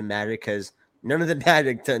alive wouldn't even matter because none of them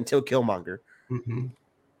mattered until Killmonger. Mm-hmm.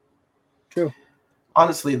 True.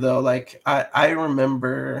 Honestly, though, like I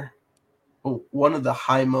remember one of the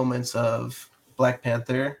high moments of Black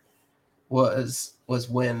Panther was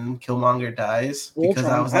when Killmonger dies, because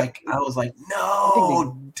I was like,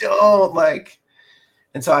 no, don't, like.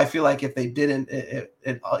 And so I feel like if they didn't,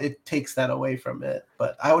 it takes that away from it.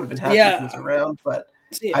 But I would have been happy if he was around. But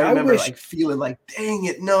I remember like feeling like, dang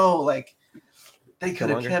it, no, like they could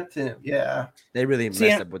have kept him. Yeah, they really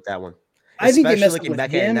messed up with that one. I think they messed looking up with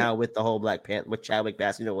back him. at it now with the whole Black Panther, with Chadwick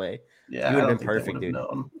passing away. Yeah, he would have been perfect, dude.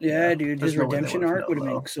 Yeah, dude, his redemption arc would have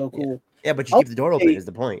been so cool. Yeah, but you keep the door open is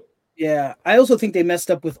the point. Yeah, I also think they messed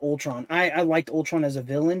up with Ultron. I liked Ultron as a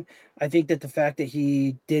villain. I think that the fact that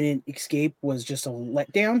he didn't escape was just a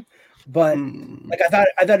letdown. But like I thought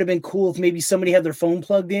it'd been cool if maybe somebody had their phone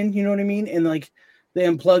plugged in, you know what I mean? And like they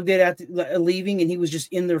unplugged it at leaving, and he was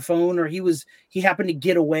just in their phone, or he happened to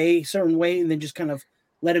get away a certain way, and then just kind of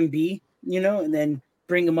let him be, you know, and then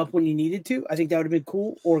bring him up when you needed to. I think that would have been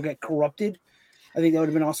cool. Or get corrupted. I think that would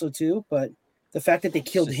have been also too. But the fact that they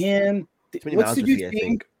killed him. What's the dude's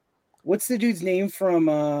name? What's the dude's name from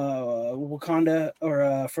Wakanda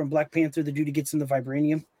or from Black Panther? The dude who gets in the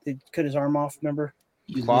vibranium. They cut his arm off. Remember?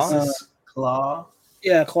 Claw.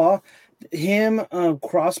 Yeah, Claw. Him,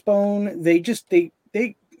 Crossbone.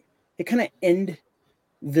 They kind of end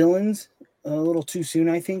villains a little too soon.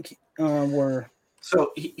 I think.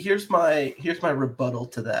 So here's my rebuttal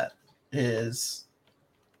to that is,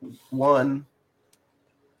 one,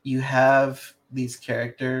 you have these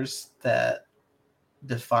characters that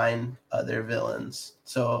define other villains.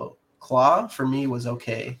 So Claw for me was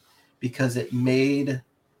okay because it made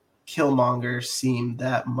Killmonger seem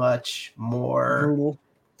that much more brutal.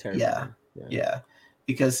 Yeah.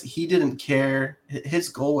 Because he didn't care. His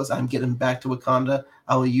goal was, I'm getting back to Wakanda.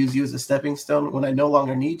 I will use you as a stepping stone. When I no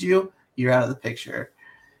longer need you, you're out of the picture.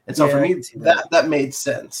 And so for me, that made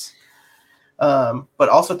sense. But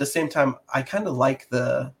also at the same time, I kind of like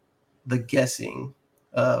the guessing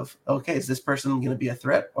of, okay, is this person going to be a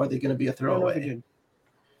threat, or are they going to be a throwaway?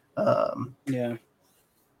 Yeah.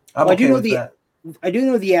 I do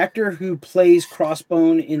know the actor who plays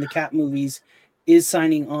Crossbone in the Cat movies is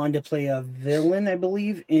signing on to play a villain, I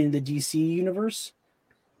believe, in the DC universe.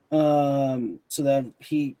 So that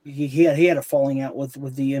he had a falling out with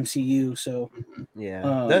the MCU. So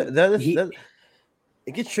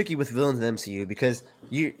it gets tricky with villains in the MCU because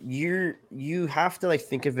you have to like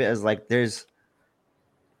think of it as like there's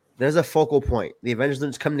a focal point. The Avengers don't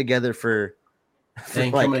just come together for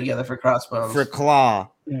coming together for Crossbones, for Claw,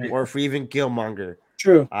 or for even Killmonger.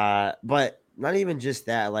 True. But not even just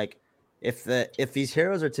that. Like if these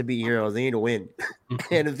heroes are to be heroes, they need to win.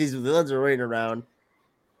 And if these villains are running around,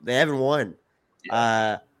 they haven't won.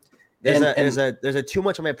 Yeah. There's a too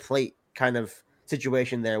much on my plate kind of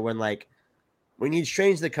situation there when like we need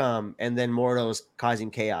Strange to come and then Mordo's causing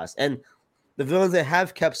chaos. And the villains that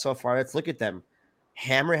have kept so far, let's look at them.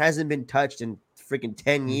 Hammer hasn't been touched in freaking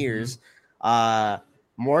 10 years.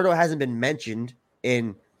 Mordo hasn't been mentioned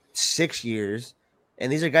in 6 years.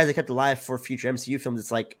 And these are guys that kept alive for future MCU films.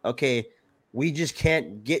 It's like, okay, we just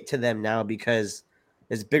can't get to them now because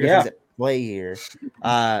there's bigger things at play here.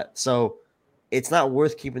 So it's not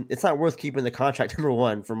worth keeping the contract, number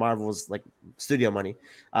one, for Marvel's like studio money.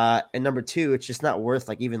 And number two, it's just not worth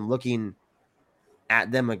like even looking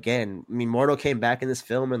at them again. I mean, Mordo came back in this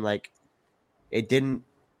film and like it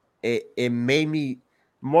made me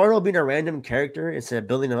Mordo being a random character instead of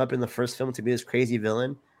building him up in the first film to be this crazy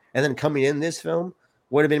villain, and then coming in this film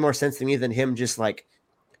would have made more sense to me than him just like,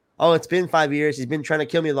 oh, it's been 5 years. He's been trying to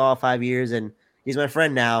kill me all 5 years, and he's my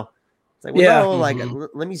friend now. It's like, well, no, like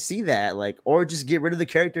let me see that, like, or just get rid of the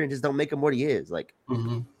character and just don't make him what he is, like,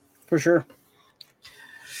 for sure.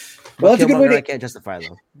 Well, that's a good way I can't justify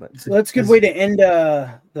though, but that's a good way to end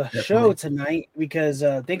the show tonight because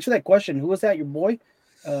thanks for that question. Who was that? Your boy?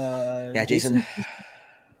 Jason.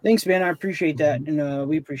 Thanks, man. I appreciate that, and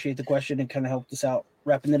we appreciate the question and kind of helped us out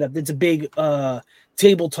wrapping it up. It's a big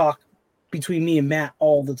table talk between me and Matt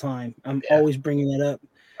all the time. I'm always bringing that up.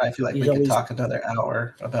 I feel like we could talk another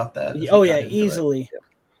hour about that. Oh yeah, easily.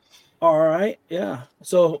 All right, yeah.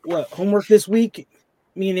 So what homework this week?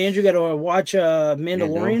 Me and Andrew got to watch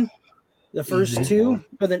Mandalorian, the first two.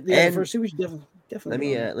 But the first two we should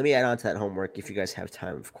definitely. Let me add on to that homework if you guys have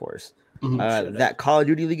time, of course. That Call of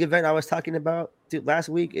Duty League event I was talking about, last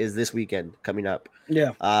week is this weekend coming up.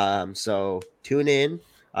 Yeah. So tune in.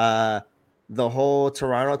 The whole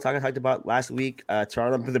Toronto talk I talked about last week.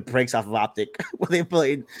 Toronto put the brakes off of Optic when they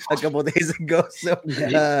played a couple of days ago.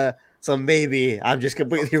 So so maybe I'm just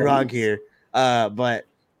completely wrong here. But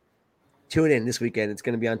tune in this weekend. It's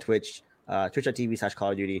going to be on Twitch,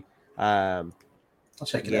 twitch.tv/Call of Duty. I'll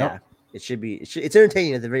check it out. It should be. It's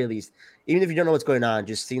entertaining at the very least. Even if you don't know what's going on,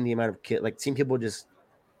 just seeing the amount of seeing people just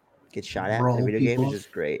get shot at in a video game is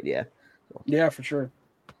just great. Yeah. Yeah, for sure.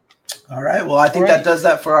 All right. Well, I think that does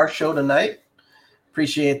that for our show tonight.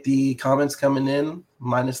 Appreciate the comments coming in,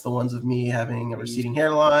 minus the ones of me having a receding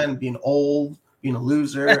hairline, being old, being a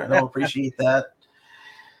loser. I don't appreciate that.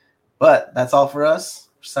 But that's all for us.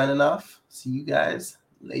 We're signing off. See you guys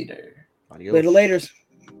later. Adios. Later.